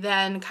I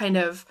then kind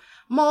of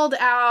mulled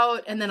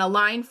out and then a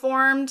line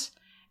formed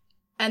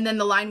and then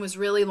the line was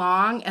really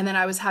long. And then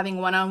I was having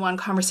one-on-one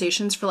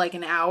conversations for like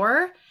an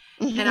hour.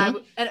 Mm-hmm.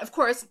 And of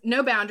course,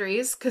 no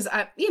boundaries because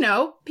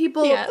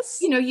people, Yes.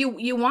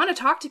 you want to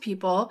talk to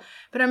people,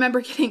 but I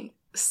remember getting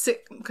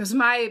sick because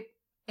my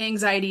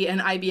anxiety and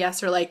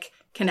IBS are like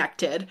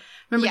connected. I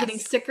remember Yes. getting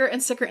sicker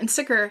and sicker and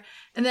sicker.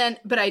 And then,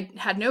 but I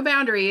had no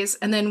boundaries.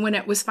 And then when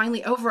it was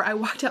finally over, I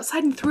walked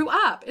outside and threw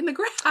up in the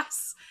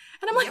grass.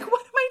 And I'm like,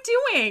 what am I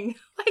doing?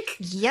 Like,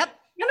 Yep.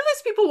 none of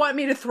those people want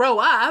me to throw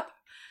up,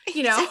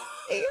 Exactly.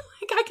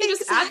 Like I can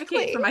just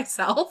advocate for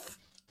myself.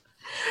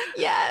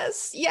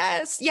 Yes.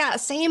 Yeah.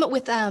 Same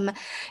with on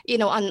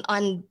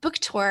book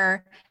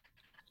tour.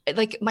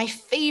 Like my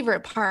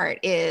favorite part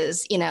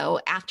is,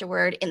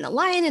 afterward in the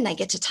line and I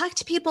get to talk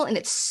to people and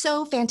it's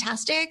so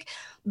fantastic,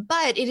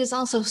 but it is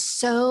also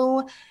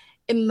so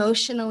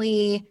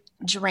emotionally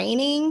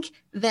draining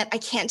that I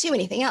can't do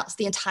anything else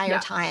the entire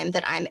time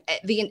that I'm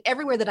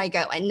everywhere that I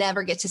go. I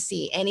never get to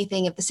see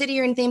anything of the city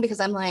or anything because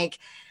I'm like,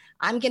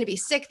 I'm going to be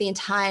sick the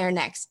entire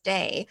next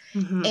day.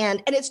 Mm-hmm.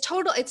 And it's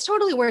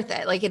totally worth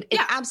it. Like it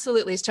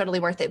absolutely is totally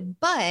worth it.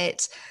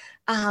 But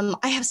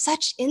I have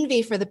such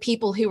envy for the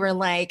people who were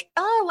like,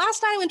 oh,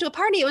 last night I went to a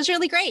party. It was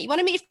really great. You want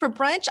to meet for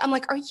brunch? I'm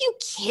like, are you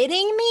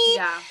kidding me?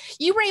 Yeah.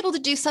 You were able to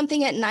do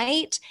something at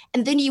night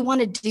and then you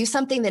want to do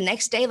something the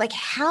next day. Like,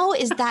 how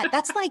is that?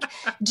 That's like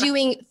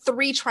doing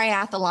 3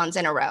 triathlons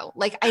in a row.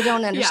 Like, I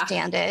don't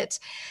understand it.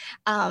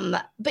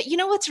 But you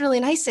know, what's really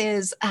nice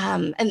is,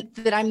 and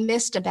that I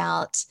missed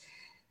about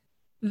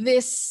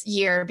this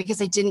year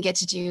because I didn't get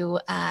to do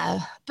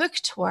a book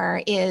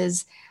tour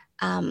is,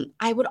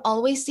 I would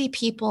always see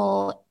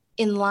people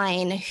in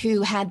line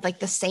who had like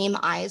the same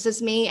eyes as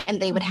me,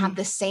 and they would have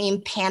the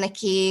same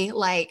panicky,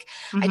 like,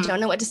 I don't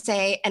know what to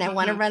say and I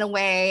want to run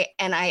away.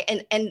 And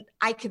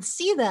I could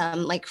see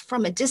them like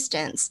from a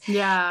distance.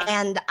 Yeah.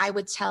 And I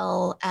would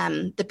tell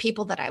the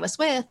people that I was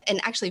with,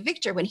 and actually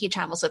Victor, when he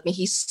travels with me,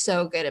 he's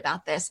so good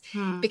about this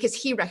because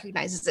he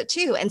recognizes it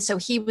too. And so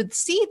he would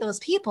see those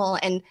people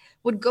and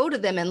would go to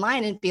them in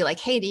line and be like,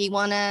 hey, do you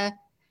want to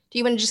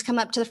just come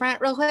up to the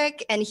front real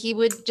quick? And he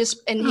would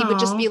just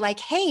be like,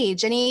 hey,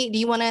 Jenny, do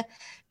you want to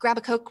grab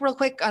a Coke real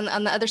quick on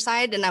the other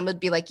side? And I would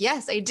be like,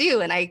 yes, I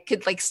do. And I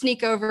could like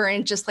sneak over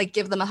and just like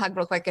give them a hug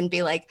real quick and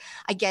be like,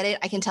 I get it.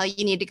 I can tell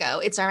you need to go.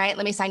 It's all right.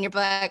 Let me sign your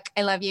book.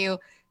 I love you,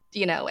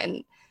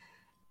 And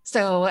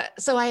so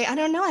I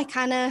don't know. I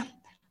kind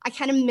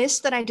of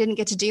missed that I didn't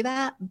get to do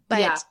that.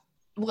 But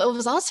what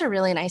was also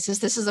really nice is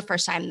this is the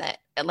first time that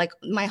like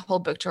my whole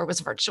book tour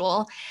was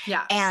virtual.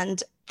 Yeah.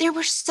 And there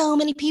were so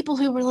many people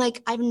who were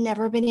like, I've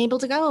never been able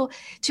to go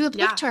to a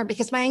book tour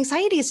because my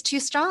anxiety is too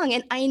strong.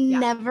 And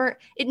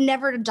it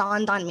never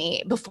dawned on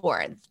me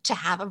before to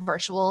have a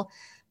virtual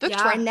book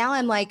tour. And now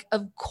I'm like,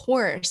 of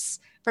course,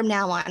 from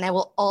now on, I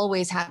will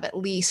always have at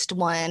least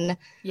one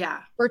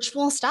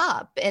virtual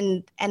stop.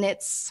 And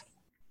it's,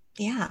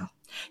 Yeah.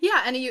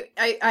 And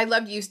I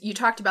loved you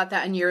talked about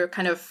that in your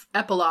kind of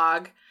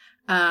epilogue.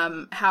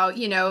 How,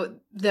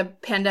 the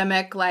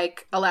pandemic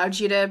like allowed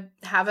you to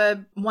have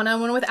a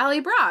one-on-one with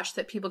Ali Brosh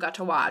that people got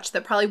to watch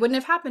that probably wouldn't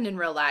have happened in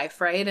real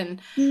life. Right. And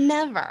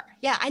never.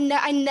 Yeah.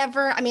 I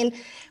never,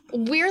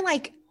 we're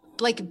like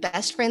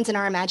best friends in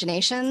our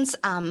imaginations.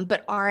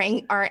 But our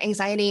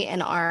anxiety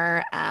and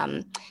our,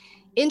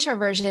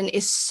 introversion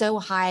is so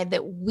high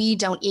that we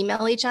don't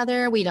email each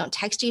other. We don't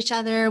text each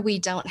other. We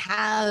don't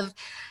have,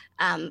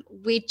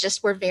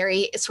 we're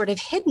very sort of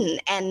hidden.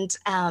 And,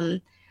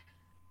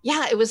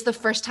 it was the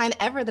first time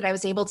ever that I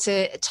was able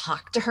to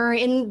talk to her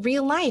in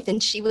real life.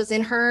 And she was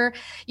in her,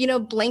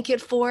 blanket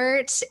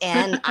fort,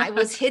 and I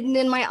was hidden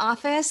in my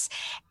office,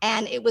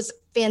 and it was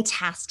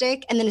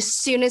fantastic. And then as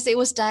soon as it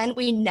was done,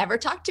 we never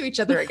talked to each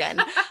other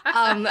again.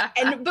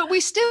 But we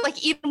still,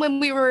 like, even when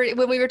we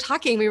were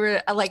talking, we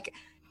were like,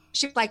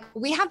 she was like,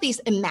 we have these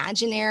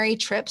imaginary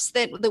trips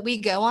that we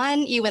go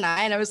on, you and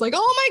I. And I was like,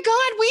 oh my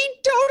God, we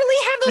totally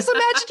have those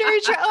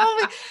imaginary trips.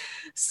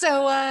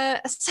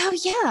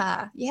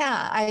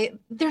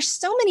 There's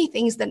so many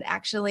things that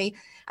actually,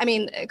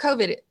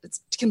 COVID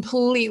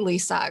completely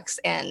sucks.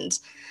 And,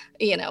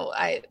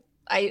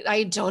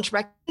 I don't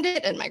recommend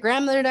it. And my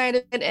grandmother died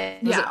of it.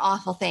 And it was an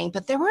awful thing,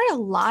 but there were a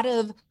lot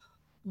of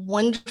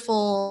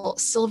wonderful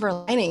silver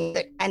lining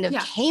that kind of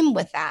came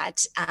with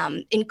that,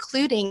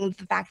 including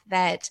the fact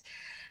that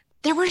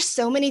there were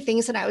so many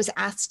things that I was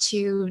asked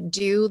to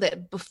do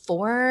that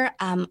before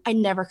I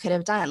never could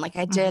have done. Like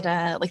I did,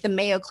 like the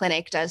Mayo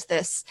Clinic does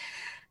this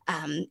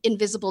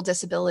invisible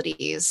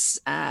disabilities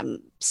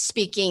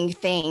speaking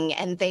thing,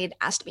 and they'd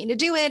asked me to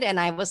do it. And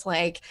I was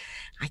like,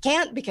 I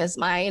can't because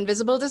my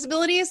invisible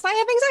disability is I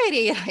have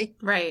anxiety.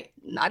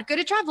 I'm not good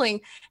at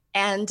traveling.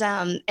 And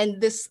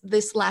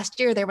this last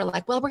year they were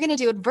like, well, we're going to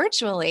do it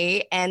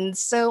virtually. And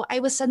so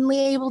I was suddenly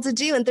able to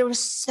do, and there were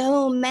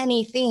so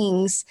many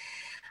things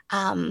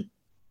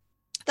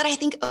that I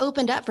think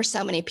opened up for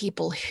so many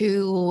people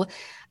who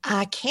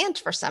can't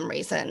for some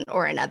reason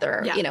or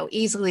another,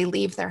 easily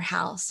leave their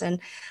house. And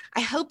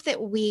I hope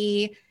that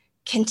we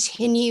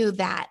continue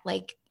that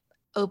like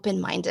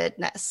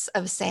open-mindedness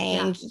of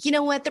saying, you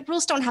know what, the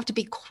rules don't have to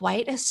be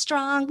quite as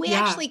strong. We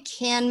actually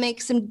can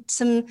make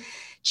some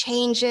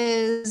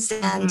changes.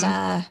 And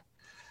I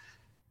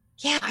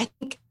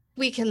think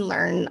we can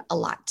learn a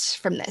lot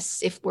from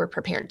this if we're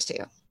prepared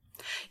to.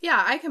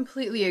 Yeah, I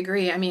completely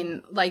agree.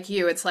 Like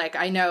you, it's like,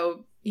 I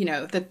know,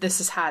 that this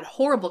has had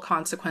horrible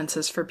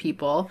consequences for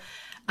people.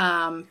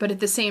 But at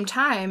the same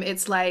time,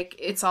 it's like,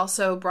 it's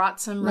also brought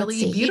some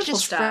really beautiful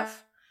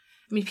stuff.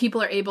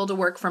 People are able to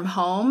work from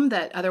home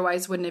that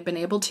otherwise wouldn't have been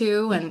able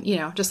to. And,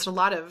 just a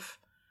lot of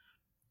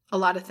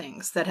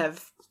things that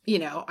have,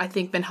 I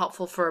think been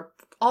helpful for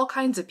all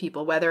kinds of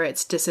people, whether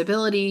it's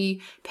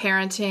disability,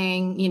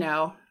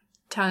 parenting,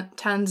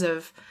 tons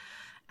of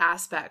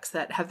aspects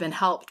that have been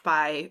helped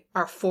by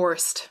our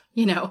forced,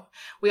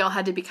 we all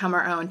had to become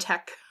our own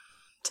tech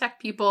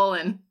people.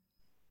 And,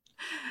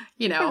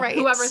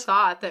 whoever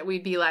thought that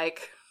we'd be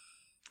like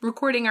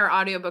recording our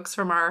audiobooks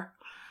from our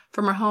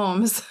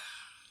homes.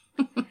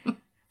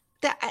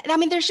 I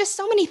mean, there's just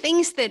so many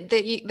things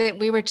that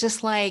we were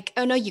just like,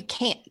 oh no, you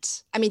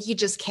can't. I mean, you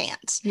just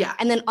can't. Yeah.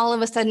 And then all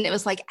of a sudden it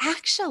was like,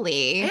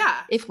 actually, Yeah.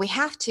 if we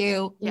have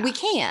to, Yeah. we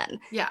can.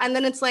 Yeah. And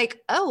then it's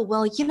like, oh,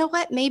 well, you know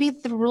what? Maybe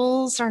the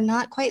rules are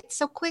not quite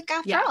so quick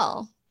after Yeah.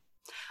 all.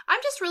 I'm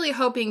just really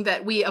hoping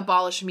that we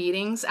abolish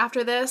meetings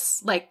after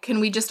this. Like, can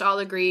we just all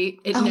agree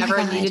it Oh my never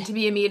God. needed to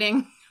be a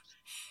meeting?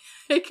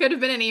 It could have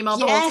been an email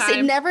the whole Yes, it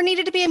time. never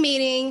needed to be a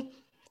meeting.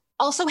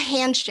 Also,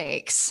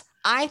 handshakes.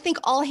 I think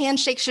all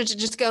handshakes should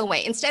just go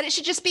away. Instead, it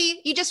should just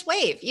be, you just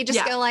wave. You just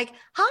Yeah. go like,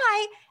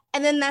 hi,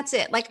 and then that's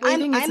it. Like,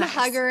 Waving is I'm a nice.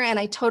 hugger and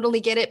I totally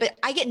get it, but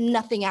I get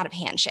nothing out of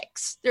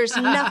handshakes. There's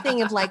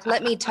nothing of like,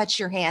 let me touch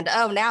your hand.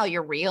 Oh, now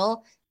you're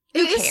real. Who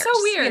It is so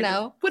cares, weird. you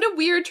know? What a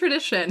weird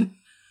tradition.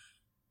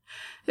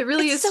 It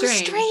really It's is so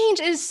strange. strange.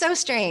 It is so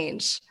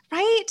strange,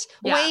 right?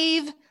 Yeah.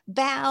 Wave,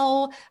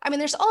 bow. I mean,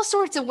 there's all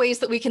sorts of ways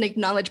that we can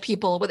acknowledge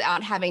people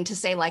without having to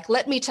say, like,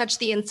 let me touch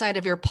the inside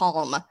of your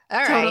palm. All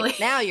right, Totally.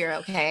 now you're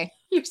okay.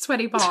 Your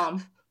sweaty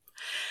palm.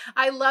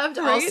 I loved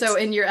Right? also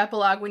in your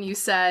epilogue when you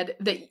said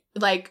that,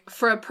 like,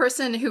 for a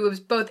person who is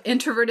both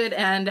introverted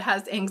and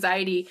has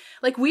anxiety,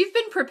 like, we've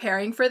been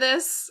preparing for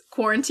this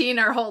quarantine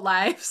our whole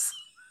lives.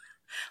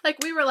 Like,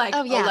 we were like,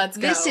 Oh, yeah. let's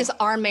go. This is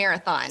our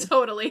marathon.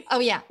 Totally. Oh,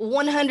 yeah.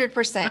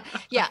 100%.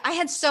 Yeah. I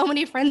had so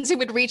many friends who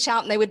would reach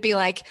out and they would be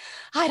like,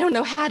 I don't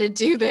know how to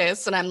do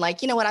this. And I'm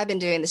like, you know what? I've been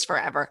doing this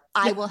forever.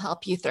 I Yeah. will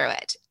help you through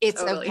it.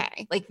 It's Totally.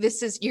 okay. Like,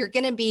 this is, you're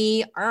going to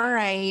be all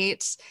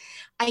right.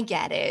 I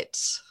get it.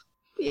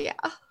 Yeah.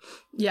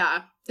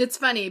 Yeah. It's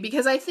funny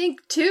because I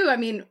think, too, I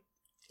mean,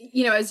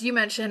 you know, as you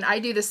mentioned, I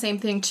do the same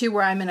thing, too,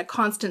 where I'm in a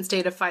constant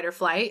state of fight or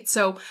flight.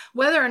 So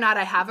whether or not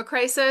I have a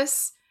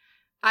crisis,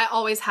 I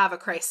always have a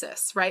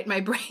crisis, right? My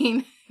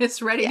brain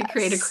is ready to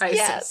create a Yes, crisis,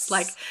 yes.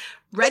 like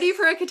ready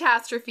for a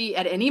catastrophe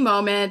at any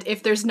moment.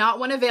 If there's not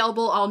one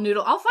available, I'll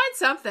find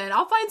something.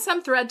 I'll find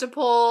some thread to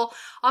pull.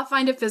 I'll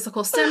find a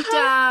physical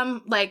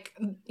symptom, like,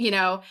 you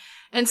know.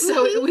 And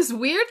so it was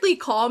weirdly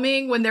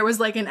calming when there was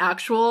like an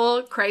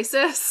actual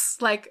crisis.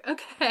 Like,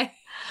 okay.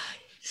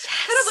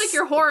 Kind of like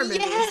your horror movies.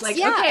 Yes, like,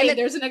 yeah. okay, And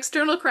there's an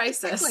external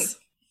crisis.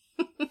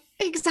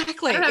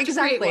 Exactly. I don't have to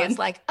create Exactly. one. It's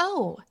like,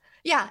 oh,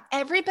 yeah,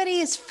 everybody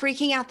is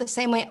freaking out the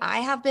same way I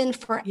have been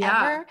forever.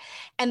 Yeah.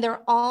 And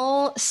they're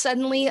all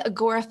suddenly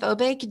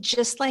agoraphobic,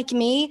 just like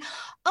me.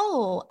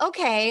 Oh,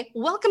 okay.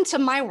 Welcome to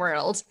my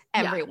world,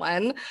 Yeah.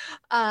 everyone.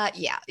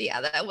 Yeah,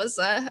 that was,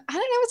 I don't know,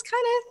 it's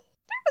kind of,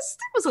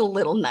 that was a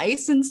little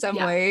nice in some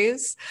Yeah.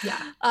 ways.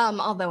 Yeah.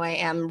 Although I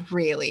am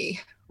really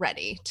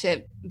ready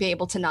to be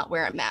able to not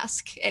wear a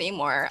mask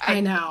anymore. I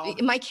know.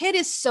 My kid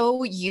is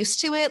so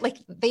used to it. Like,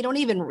 they don't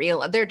even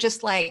realize. They're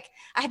just like,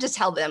 I had to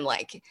tell them,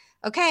 like,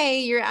 okay,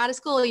 you're out of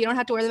school. You don't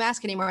have to wear the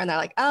mask anymore. And they're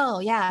like, oh,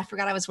 yeah, I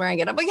forgot I was wearing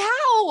it. I'm like,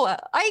 how?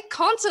 I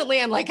constantly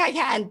am like, I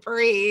can't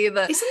breathe.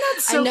 Isn't that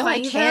so I know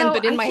funny, I can, though?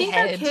 but in I my think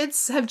head. our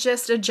kids have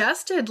just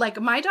adjusted. Like,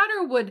 my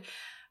daughter would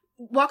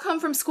walk home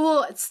from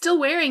school still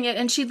wearing it,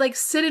 and she'd like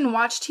sit and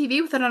watch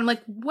TV with it on. I'm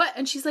like, what?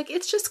 And she's like,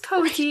 it's just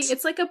cozy. Right.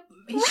 It's like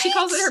she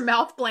calls it her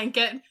mouth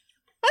blanket.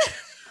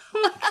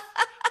 I'm like,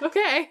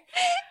 okay.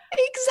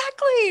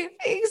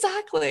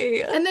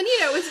 Exactly. And then, you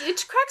know,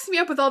 it cracks me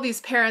up with all these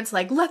parents,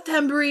 like, let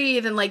them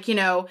breathe, and like, you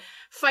know,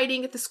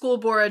 fighting at the school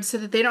board so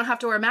that they don't have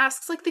to wear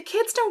masks. Like, the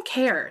kids don't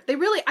care. They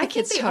really, I think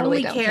kids they totally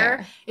only don't care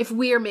care. if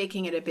we are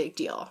making it a big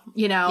deal,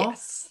 you know?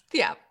 Yes.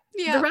 Yeah.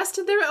 The rest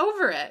of they're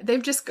over it.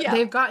 They've just Yeah.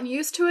 they've gotten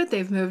used to it.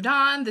 They've moved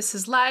on. This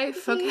is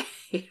life. Okay.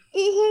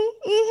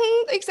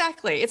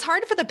 Exactly. It's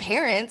hard for the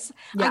parents.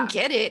 Yeah. I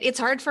get it. It's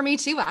hard for me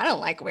too. I don't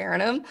like wearing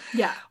them.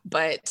 Yeah.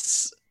 But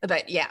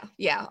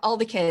yeah. All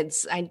the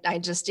kids, I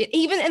just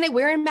even, and they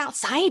wear them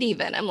outside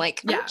even. I'm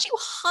like, Yeah. aren't you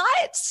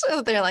hot?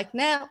 So they're like,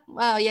 no.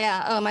 Well,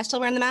 yeah. Oh, am I still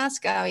wearing the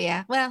mask? Oh,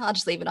 yeah. Well, I'll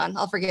just leave it on.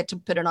 I'll forget to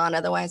put it on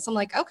otherwise. I'm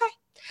like, okay.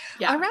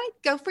 Yeah. All right.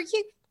 Go for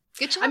you.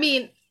 Good job. I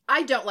mean,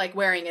 I don't like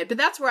wearing it, but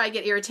that's where I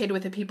get irritated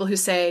with the people who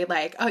say,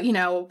 like, oh, you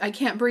know, I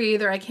can't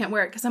breathe or I can't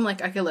wear it. Because I'm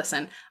like, okay,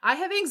 listen, I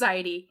have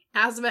anxiety,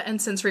 asthma,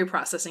 and sensory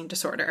processing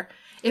disorder.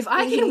 If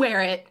I can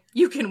wear it,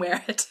 you can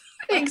wear it.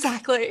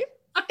 Exactly.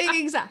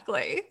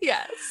 Exactly.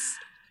 Yes.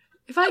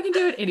 If I can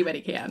do it,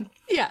 anybody can.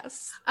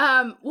 Yes.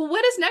 Well,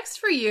 what is next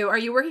for you? Are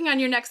you working on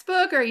your next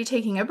book? Or are you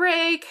taking a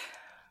break?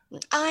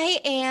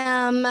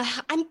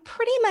 I'm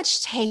pretty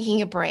much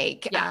taking a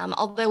break. Yeah.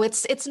 Although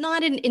it's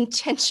not an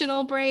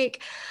intentional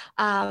break.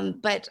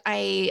 But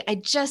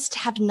I just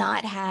have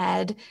not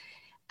had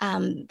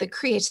the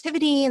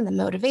creativity and the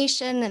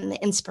motivation and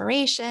the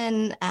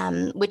inspiration,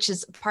 which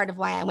is part of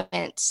why I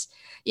went,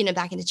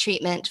 back into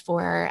treatment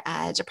for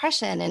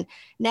depression. And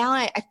now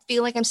I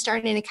feel like I'm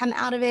starting to come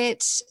out of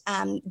it.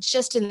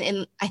 Just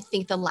in I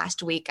think the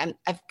last week,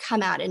 I've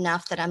come out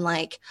enough that I'm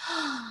like,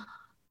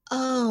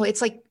 oh,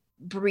 it's like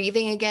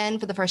breathing again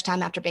for the first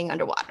time after being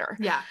underwater.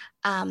 Yeah.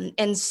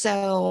 And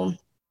so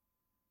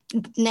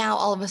now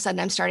all of a sudden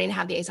I'm starting to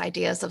have these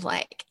ideas of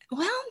like,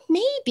 well,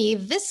 maybe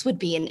this would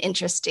be an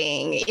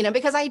interesting,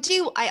 because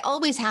I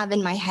always have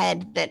in my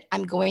head that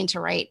I'm going to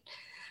write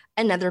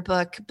another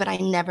book, but I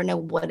never know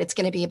what it's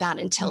going to be about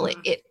until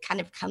it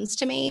kind of comes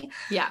to me.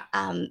 Yeah.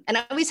 And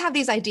I always have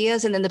these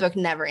ideas, and then the book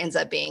never ends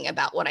up being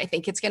about what I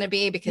think it's going to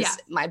be, because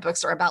my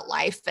books are about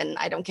life and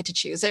I don't get to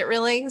choose it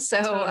really.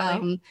 So,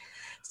 Totally.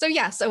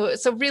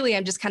 so really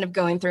I'm just kind of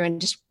going through and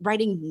just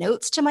writing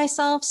notes to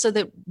myself so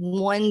that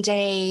one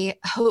day,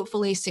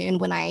 hopefully soon,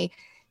 when I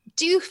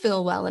do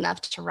feel well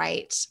enough to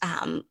write,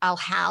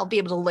 I'll be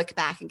able to look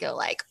back and go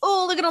like,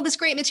 oh, look at all this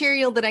great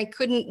material that I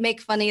couldn't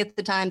make funny at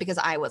the time because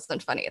I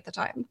wasn't funny at the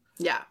time.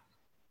 Yeah.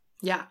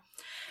 Yeah.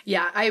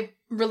 Yeah. I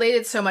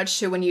related so much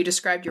to when you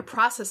described your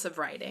process of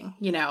writing,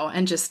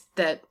 and just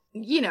that,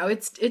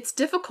 it's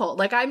difficult.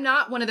 Like, I'm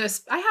not one of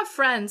those, I have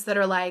friends that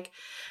are like,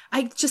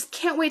 I just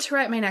can't wait to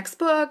write my next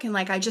book. And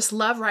like, I just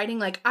love writing.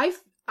 Like, I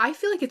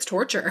feel like it's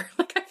torture.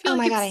 Like, I feel oh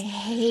like my God, I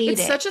hate it.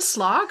 It's such a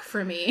slog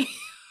for me.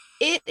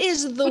 It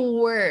is the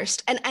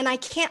worst. And I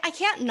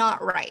can't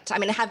not write. I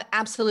mean, I have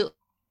absolutely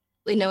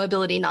no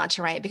ability not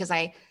to write because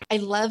I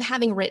love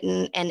having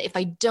written. And if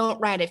I don't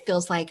write, it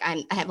feels like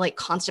I have like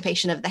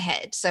constipation of the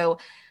head. So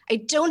I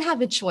don't have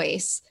a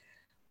choice.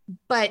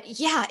 But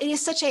yeah, it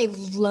is such a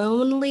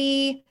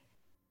lonely,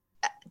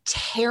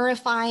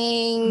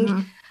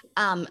 terrifying,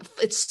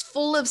 it's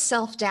full of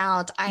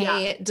self-doubt.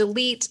 I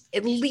delete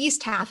at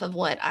least half of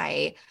what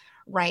I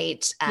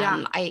write.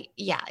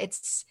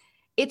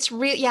 It's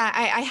real. Yeah.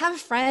 I have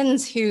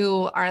friends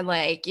who are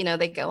like,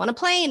 they go on a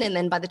plane, and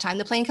then by the time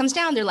the plane comes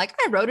down, they're like,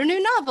 I wrote a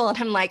new novel. And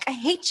I'm like, I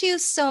hate you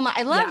so much.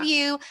 I love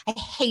you. I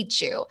hate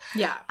you.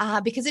 Yeah.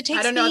 Because it takes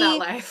I don't know that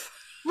life.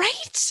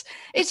 Right.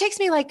 It takes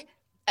me like,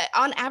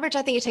 on average,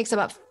 I think it takes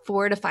about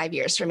 4 to 5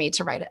 years for me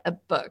to write a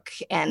book.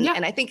 And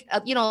I think, a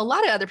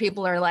lot of other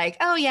people are like,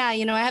 oh yeah,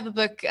 I have a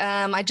book.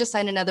 I just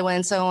signed another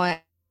one. So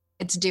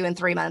it's due in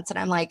 3 months. And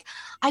I'm like,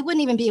 I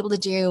wouldn't even be able to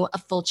do a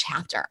full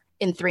chapter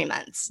in 3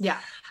 months. Yeah.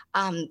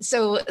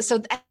 So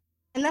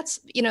that's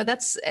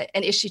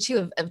an issue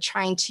too of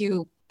trying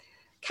to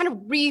kind of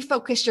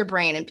refocus your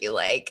brain and be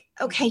like,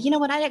 okay, you know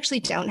what? I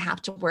actually don't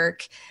have to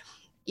work,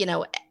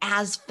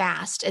 as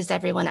fast as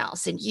everyone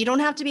else. And you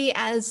don't have to be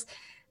as,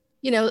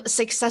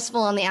 successful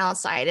on the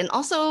outside. And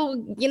also,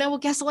 well,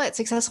 guess what?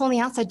 Successful on the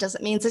outside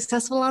doesn't mean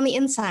successful on the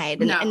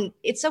inside. And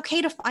it's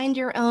okay to find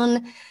your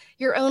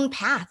own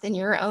path and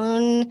your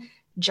own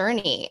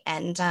journey.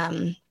 And,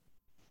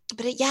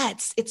 but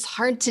it's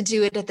hard to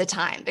do it at the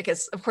time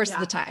because, of course, at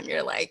the time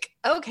you're like,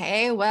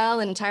 okay, well,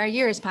 an entire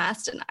year has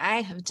passed and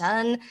I have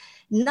done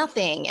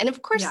nothing. And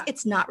of course,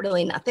 it's not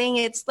really nothing.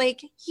 It's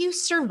like you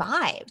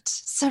survived.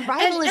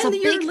 Survival is a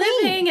big you're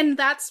living, thing. and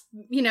that's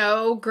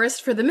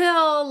grist for the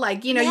mill.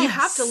 Like you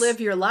have to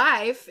live your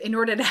life in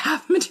order to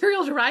have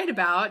material to write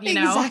about.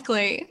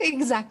 Exactly.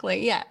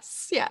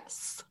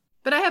 Yes.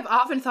 But I have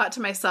often thought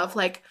to myself,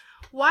 like,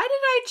 why did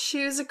I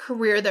choose a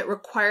career that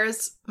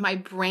requires my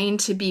brain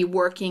to be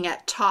working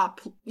at top,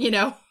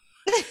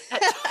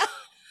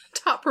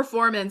 top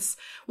performance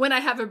when I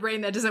have a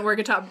brain that doesn't work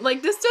at top?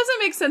 Like, this doesn't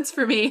make sense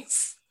for me.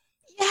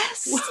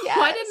 Yes.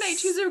 Why didn't I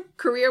choose a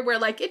career where,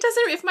 like, it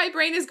doesn't, if my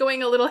brain is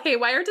going a little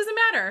haywire, it doesn't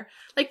matter.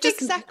 Like,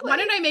 just, why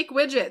don't I make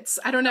widgets?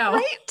 I don't know.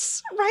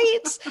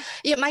 Right.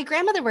 Yeah, my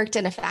grandmother worked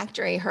in a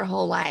factory her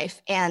whole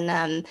life.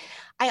 And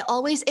I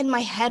always, in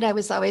my head, I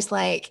was always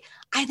like,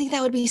 I think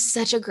that would be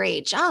such a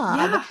great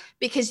job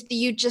because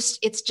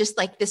it's just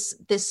like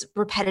this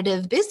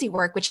repetitive busy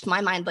work, which in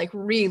my mind, like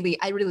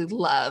I really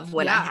love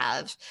when I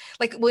have,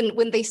 like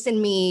when they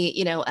send me,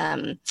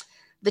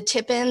 the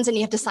tip-ins and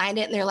you have to sign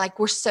it and they're like,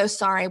 we're so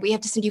sorry, we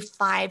have to send you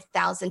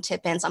 5,000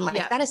 tip-ins. I'm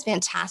like, that is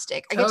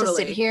fantastic. I get to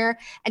sit here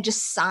and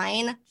just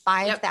sign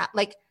 5,000.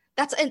 Like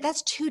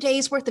that's 2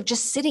 days worth of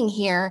just sitting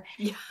here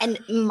and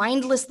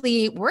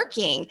mindlessly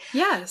working.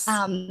 Yes.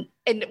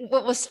 And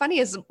what was funny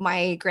is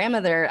my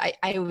grandmother,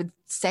 I would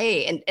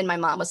say, and my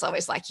mom was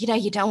always like,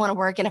 you don't want to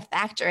work in a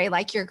factory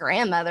like your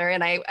grandmother.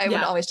 And I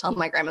would always tell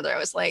my grandmother, I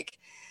was like,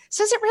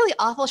 so is it really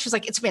awful? She was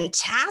like, it's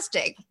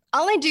fantastic.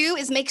 All I do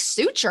is make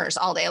sutures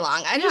all day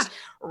long. I just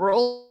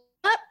roll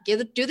up, do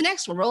the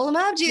next one, roll them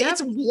up.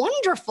 It's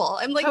wonderful.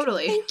 I'm like,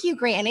 totally. Thank you,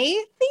 Granny.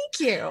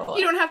 Thank you.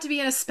 You don't have to be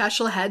in a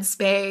special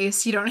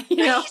headspace. You don't,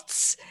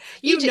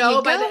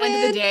 right. By the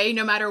end of the day,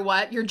 no matter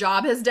what your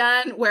job has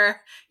done, where,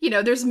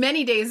 there's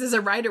many days as a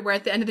writer where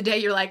at the end of the day,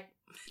 you're like,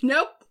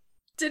 nope,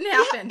 didn't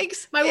happen.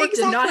 My work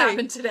did not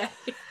happen today.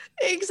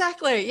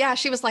 Exactly. Yeah.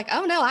 She was like,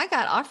 oh no, I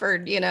got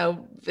offered, do you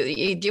want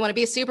to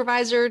be a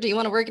supervisor? Do you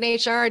want to work in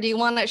HR? Do you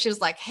want to, she was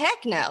like,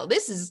 heck no,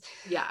 this is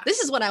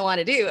what I want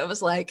to do. I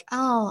was like,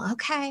 oh,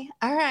 okay.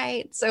 All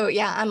right. So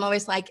yeah, I'm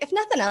always like, if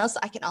nothing else,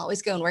 I can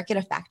always go and work in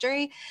a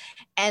factory.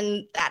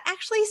 And that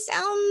actually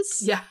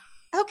sounds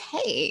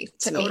okay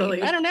to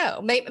me. I don't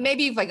know.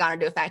 Maybe if I got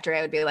into a factory,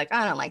 I would be like,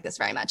 I don't like this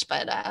very much,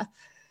 but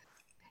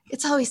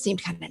it's always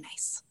seemed kind of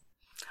nice.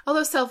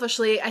 Although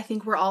selfishly, I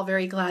think we're all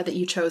very glad that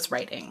you chose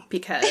writing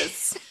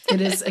because it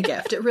is a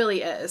gift. It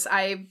really is.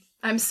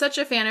 I'm such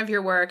a fan of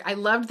your work. I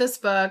loved this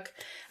book.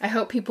 I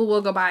hope people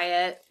will go buy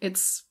it.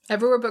 It's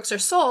everywhere books are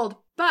sold,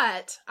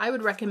 but I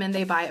would recommend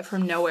they buy it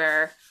from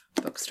Nowhere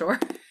Bookstore.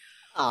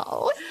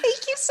 Oh,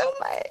 thank you so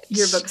much.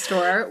 Your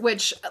bookstore,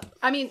 which,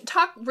 I mean,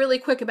 talk really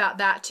quick about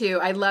that too.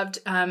 I loved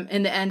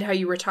in the end how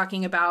you were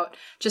talking about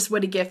just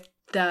what a gift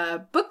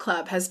the book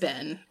club has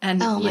been,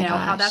 and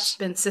how that's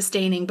been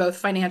sustaining both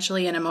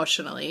financially and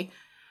emotionally.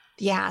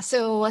 Yeah,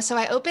 so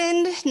I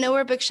opened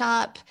Nowhere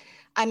Bookshop.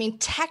 I mean,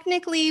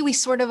 technically, we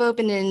sort of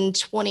opened in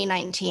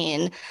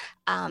 2019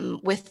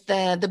 with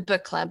the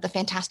book club, the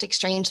Fantastic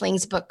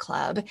Strangelings book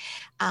club.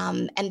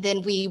 And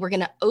then we were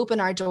going to open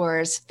our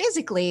doors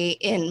physically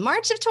in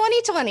March of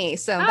 2020.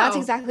 So that's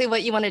exactly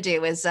what you want to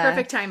do is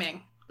perfect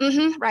timing.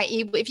 Right.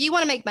 If you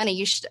want to make money,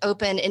 you should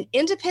open an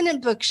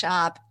independent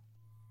bookshop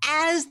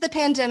as the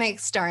pandemic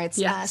starts.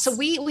 Yes. So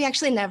we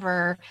actually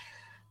never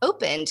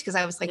opened because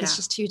I was like, it's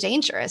just too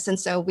dangerous. And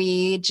so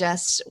we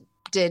just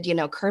did,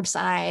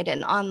 curbside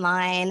and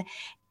online.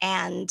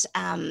 And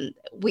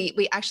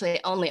we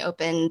actually only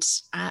opened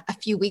a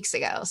few weeks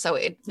ago. So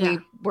we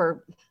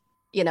were,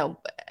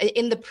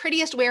 in the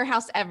prettiest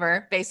warehouse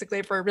ever,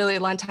 basically for a really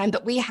long time.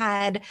 But we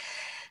have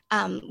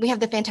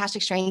the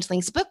Fantastic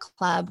Strangelings book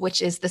club,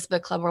 which is this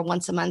book club where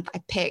once a month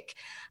I pick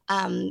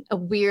a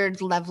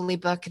weird, lovely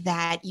book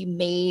that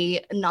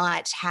may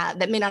not have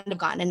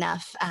gotten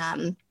enough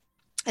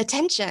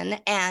attention.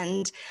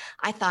 And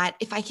I thought,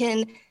 if I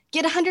can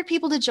get 100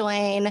 people to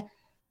join,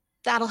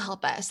 that'll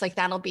help us. Like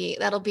that'll be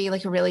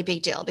like a really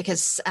big deal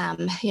because,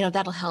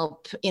 that'll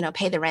help,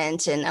 pay the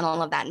rent and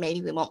all of that.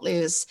 Maybe we won't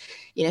lose,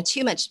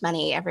 too much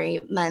money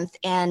every month.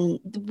 And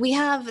we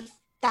have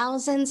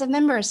thousands of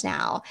members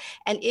now.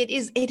 And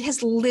it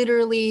has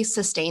literally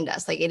sustained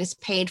us. Like it has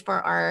paid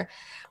for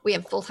we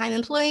have full-time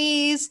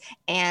employees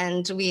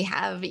and we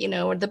have,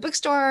 the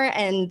bookstore,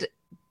 and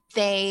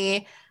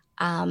they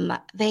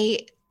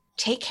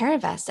take care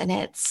of us.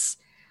 And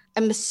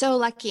I'm so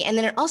lucky. And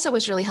then it also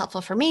was really helpful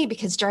for me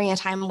because during a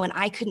time when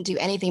I couldn't do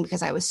anything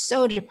because I was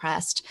so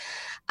depressed,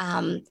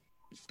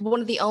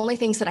 one of the only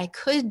things that I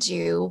could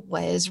do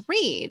was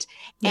read.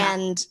 Yeah.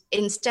 And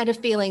instead of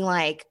feeling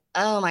like,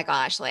 oh my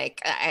gosh,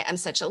 like I'm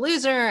such a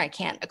loser, I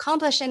can't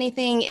accomplish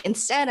anything.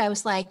 Instead, I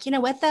was like, you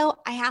know what, though?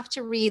 I have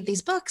to read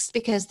these books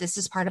because this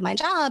is part of my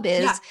job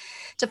is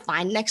to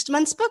find next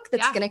month's book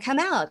that's going to come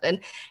out.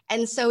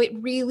 And so it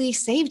really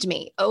saved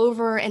me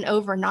over and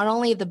over, not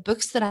only the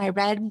books that I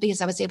read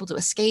because I was able to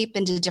escape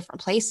into different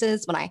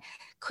places when I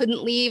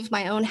couldn't leave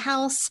my own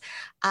house,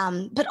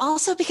 but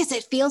also because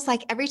it feels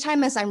like every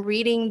time as I'm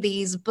reading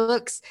these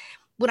books,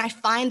 when I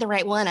find the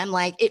right one, I'm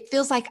like, it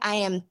feels like I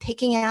am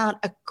picking out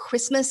a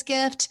Christmas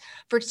gift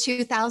for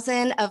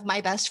 2,000 of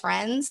my best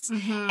friends.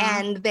 Mm-hmm.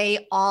 And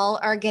they all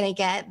are going to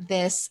get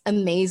this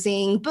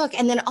amazing book.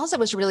 And then it also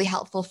was really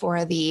helpful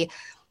for the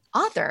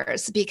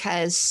authors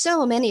because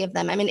so many of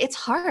them, I mean, it's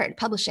hard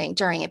publishing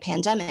during a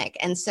pandemic.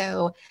 And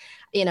so,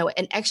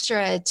 an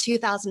extra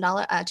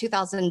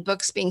 $2,000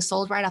 books being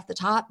sold right off the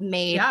top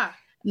made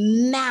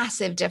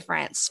massive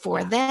difference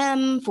for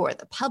them, for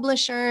the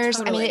publishers.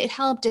 Totally. I mean, it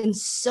helped in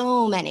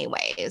so many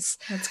ways.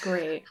 That's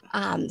great.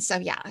 I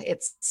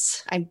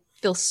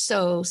feel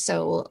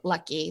so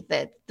lucky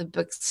that the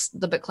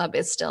book club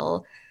is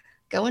still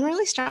going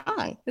really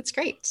strong. It's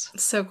great.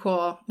 So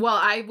cool. Well,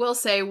 I will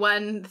say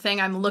one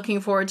thing I'm looking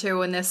forward to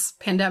when this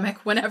pandemic,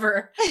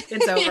 whenever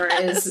it's over,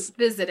 is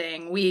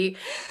visiting. We,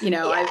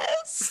 I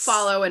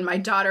follow, and my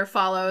daughter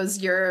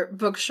follows your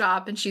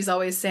bookshop, and she's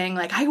always saying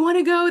like, I want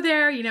to go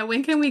there.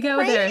 When can we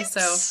go there?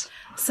 So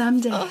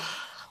someday.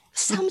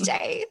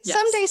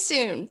 Someday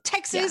soon.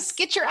 Texas,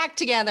 get your act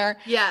together.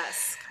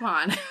 Yes. Come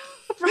on.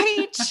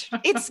 Right.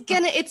 It's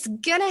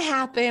gonna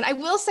happen. I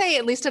will say,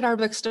 at least at our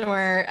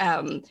bookstore,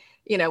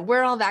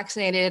 we're all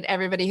vaccinated.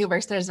 Everybody who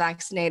works there is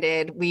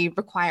vaccinated. We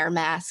require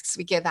masks.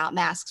 We give out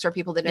masks for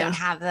people that don't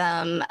have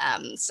them.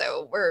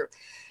 So we're,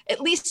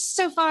 at least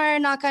so far,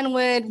 knock on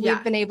wood,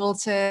 we've been able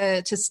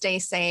to stay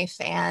safe,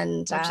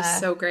 and which is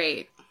so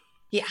great.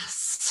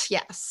 Yes.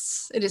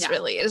 It is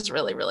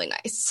really, really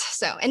nice.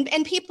 So,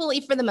 and people,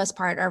 for the most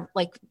part, are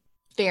like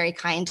very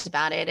kind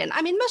about it. And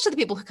I mean, most of the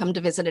people who come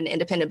to visit an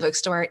independent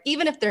bookstore,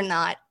 even if they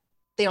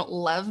don't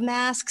love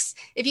masks,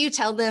 if you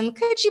tell them,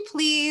 could you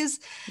please?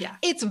 Yeah.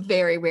 It's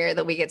very rare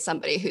that we get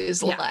somebody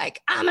who's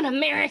like, I'm an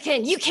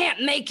American, you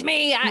can't make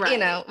me.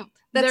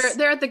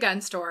 They're at the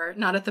gun store,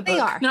 not at the book. They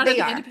are. Not at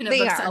the independent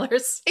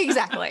booksellers.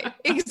 Exactly.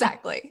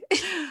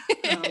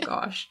 Oh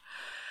gosh.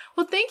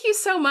 Well, thank you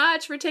so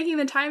much for taking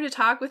the time to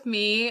talk with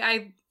me.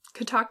 I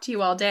could talk to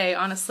you all day,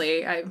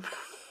 honestly. I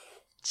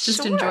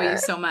just enjoy you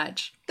so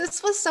much.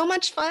 This was so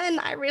much fun.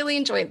 I really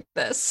enjoyed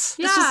this.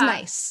 This was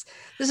nice.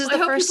 This is the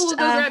first. I hope people will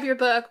go grab your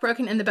book,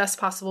 Broken in the Best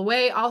Possible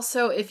Way.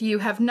 Also, if you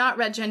have not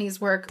read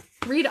Jenny's work,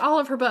 read all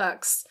of her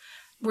books.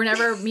 We're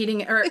never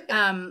meeting, or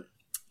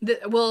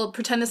we'll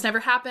pretend this never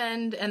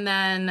happened. And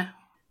then,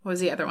 what was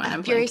the other one?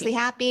 I'm Furiously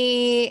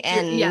Happy,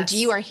 and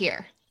You Are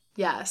Here.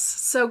 Yes,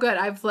 so good.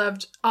 I've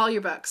loved all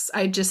your books.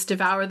 I just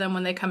devour them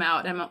when they come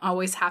out. I'm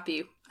always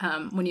happy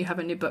when you have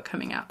a new book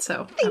coming out.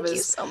 So thank you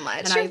so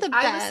much. You're the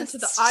best. I listened to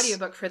the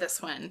audiobook for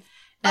this one,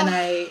 and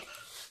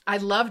I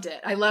loved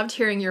it. I loved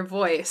hearing your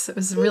voice. It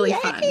was really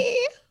fun.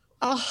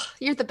 Oh,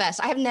 you're the best.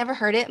 I have never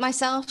heard it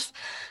myself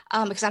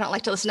because I don't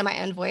like to listen to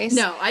my own voice.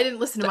 No, I didn't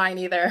listen to mine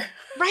either.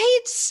 Right?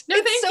 No,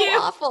 it's thank so you.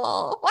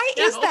 awful. Why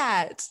is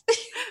that?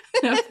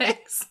 No,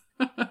 thanks.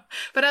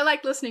 But I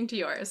like listening to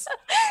yours.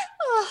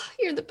 Oh,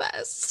 you're the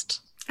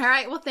best. All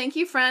right. Well, thank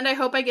you, friend. I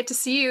hope I get to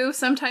see you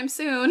sometime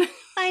soon.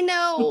 I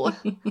know.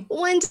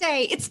 One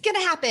day. It's going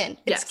to happen.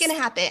 It's Yes. going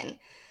to happen.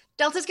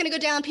 Delta's going to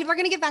go down. People are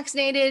going to get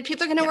vaccinated.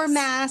 People are going to wear Yes.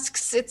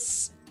 masks.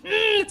 It's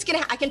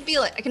going to, I can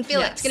feel it. I can feel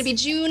it. It's Yes. going to be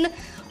June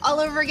all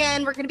over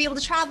again. We're going to be able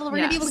to travel. We're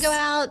going to be able to go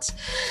out.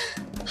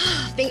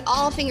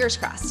 All fingers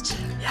crossed.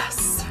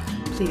 Yes.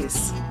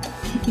 Please.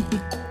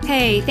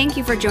 Hey, thank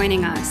you for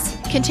joining us.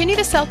 Continue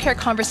the self-care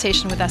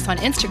conversation with us on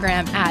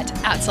Instagram at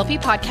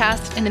Selfie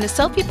Podcast and in the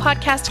Selfie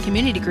Podcast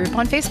community group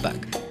on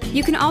Facebook.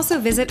 You can also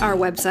visit our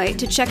website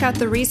to check out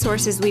the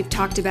resources we've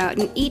talked about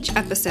in each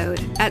episode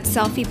at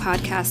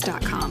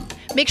selfiepodcast.com.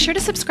 Make sure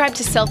to subscribe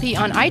to Selfie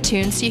on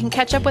iTunes so you can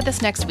catch up with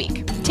us next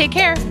week. Take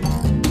care.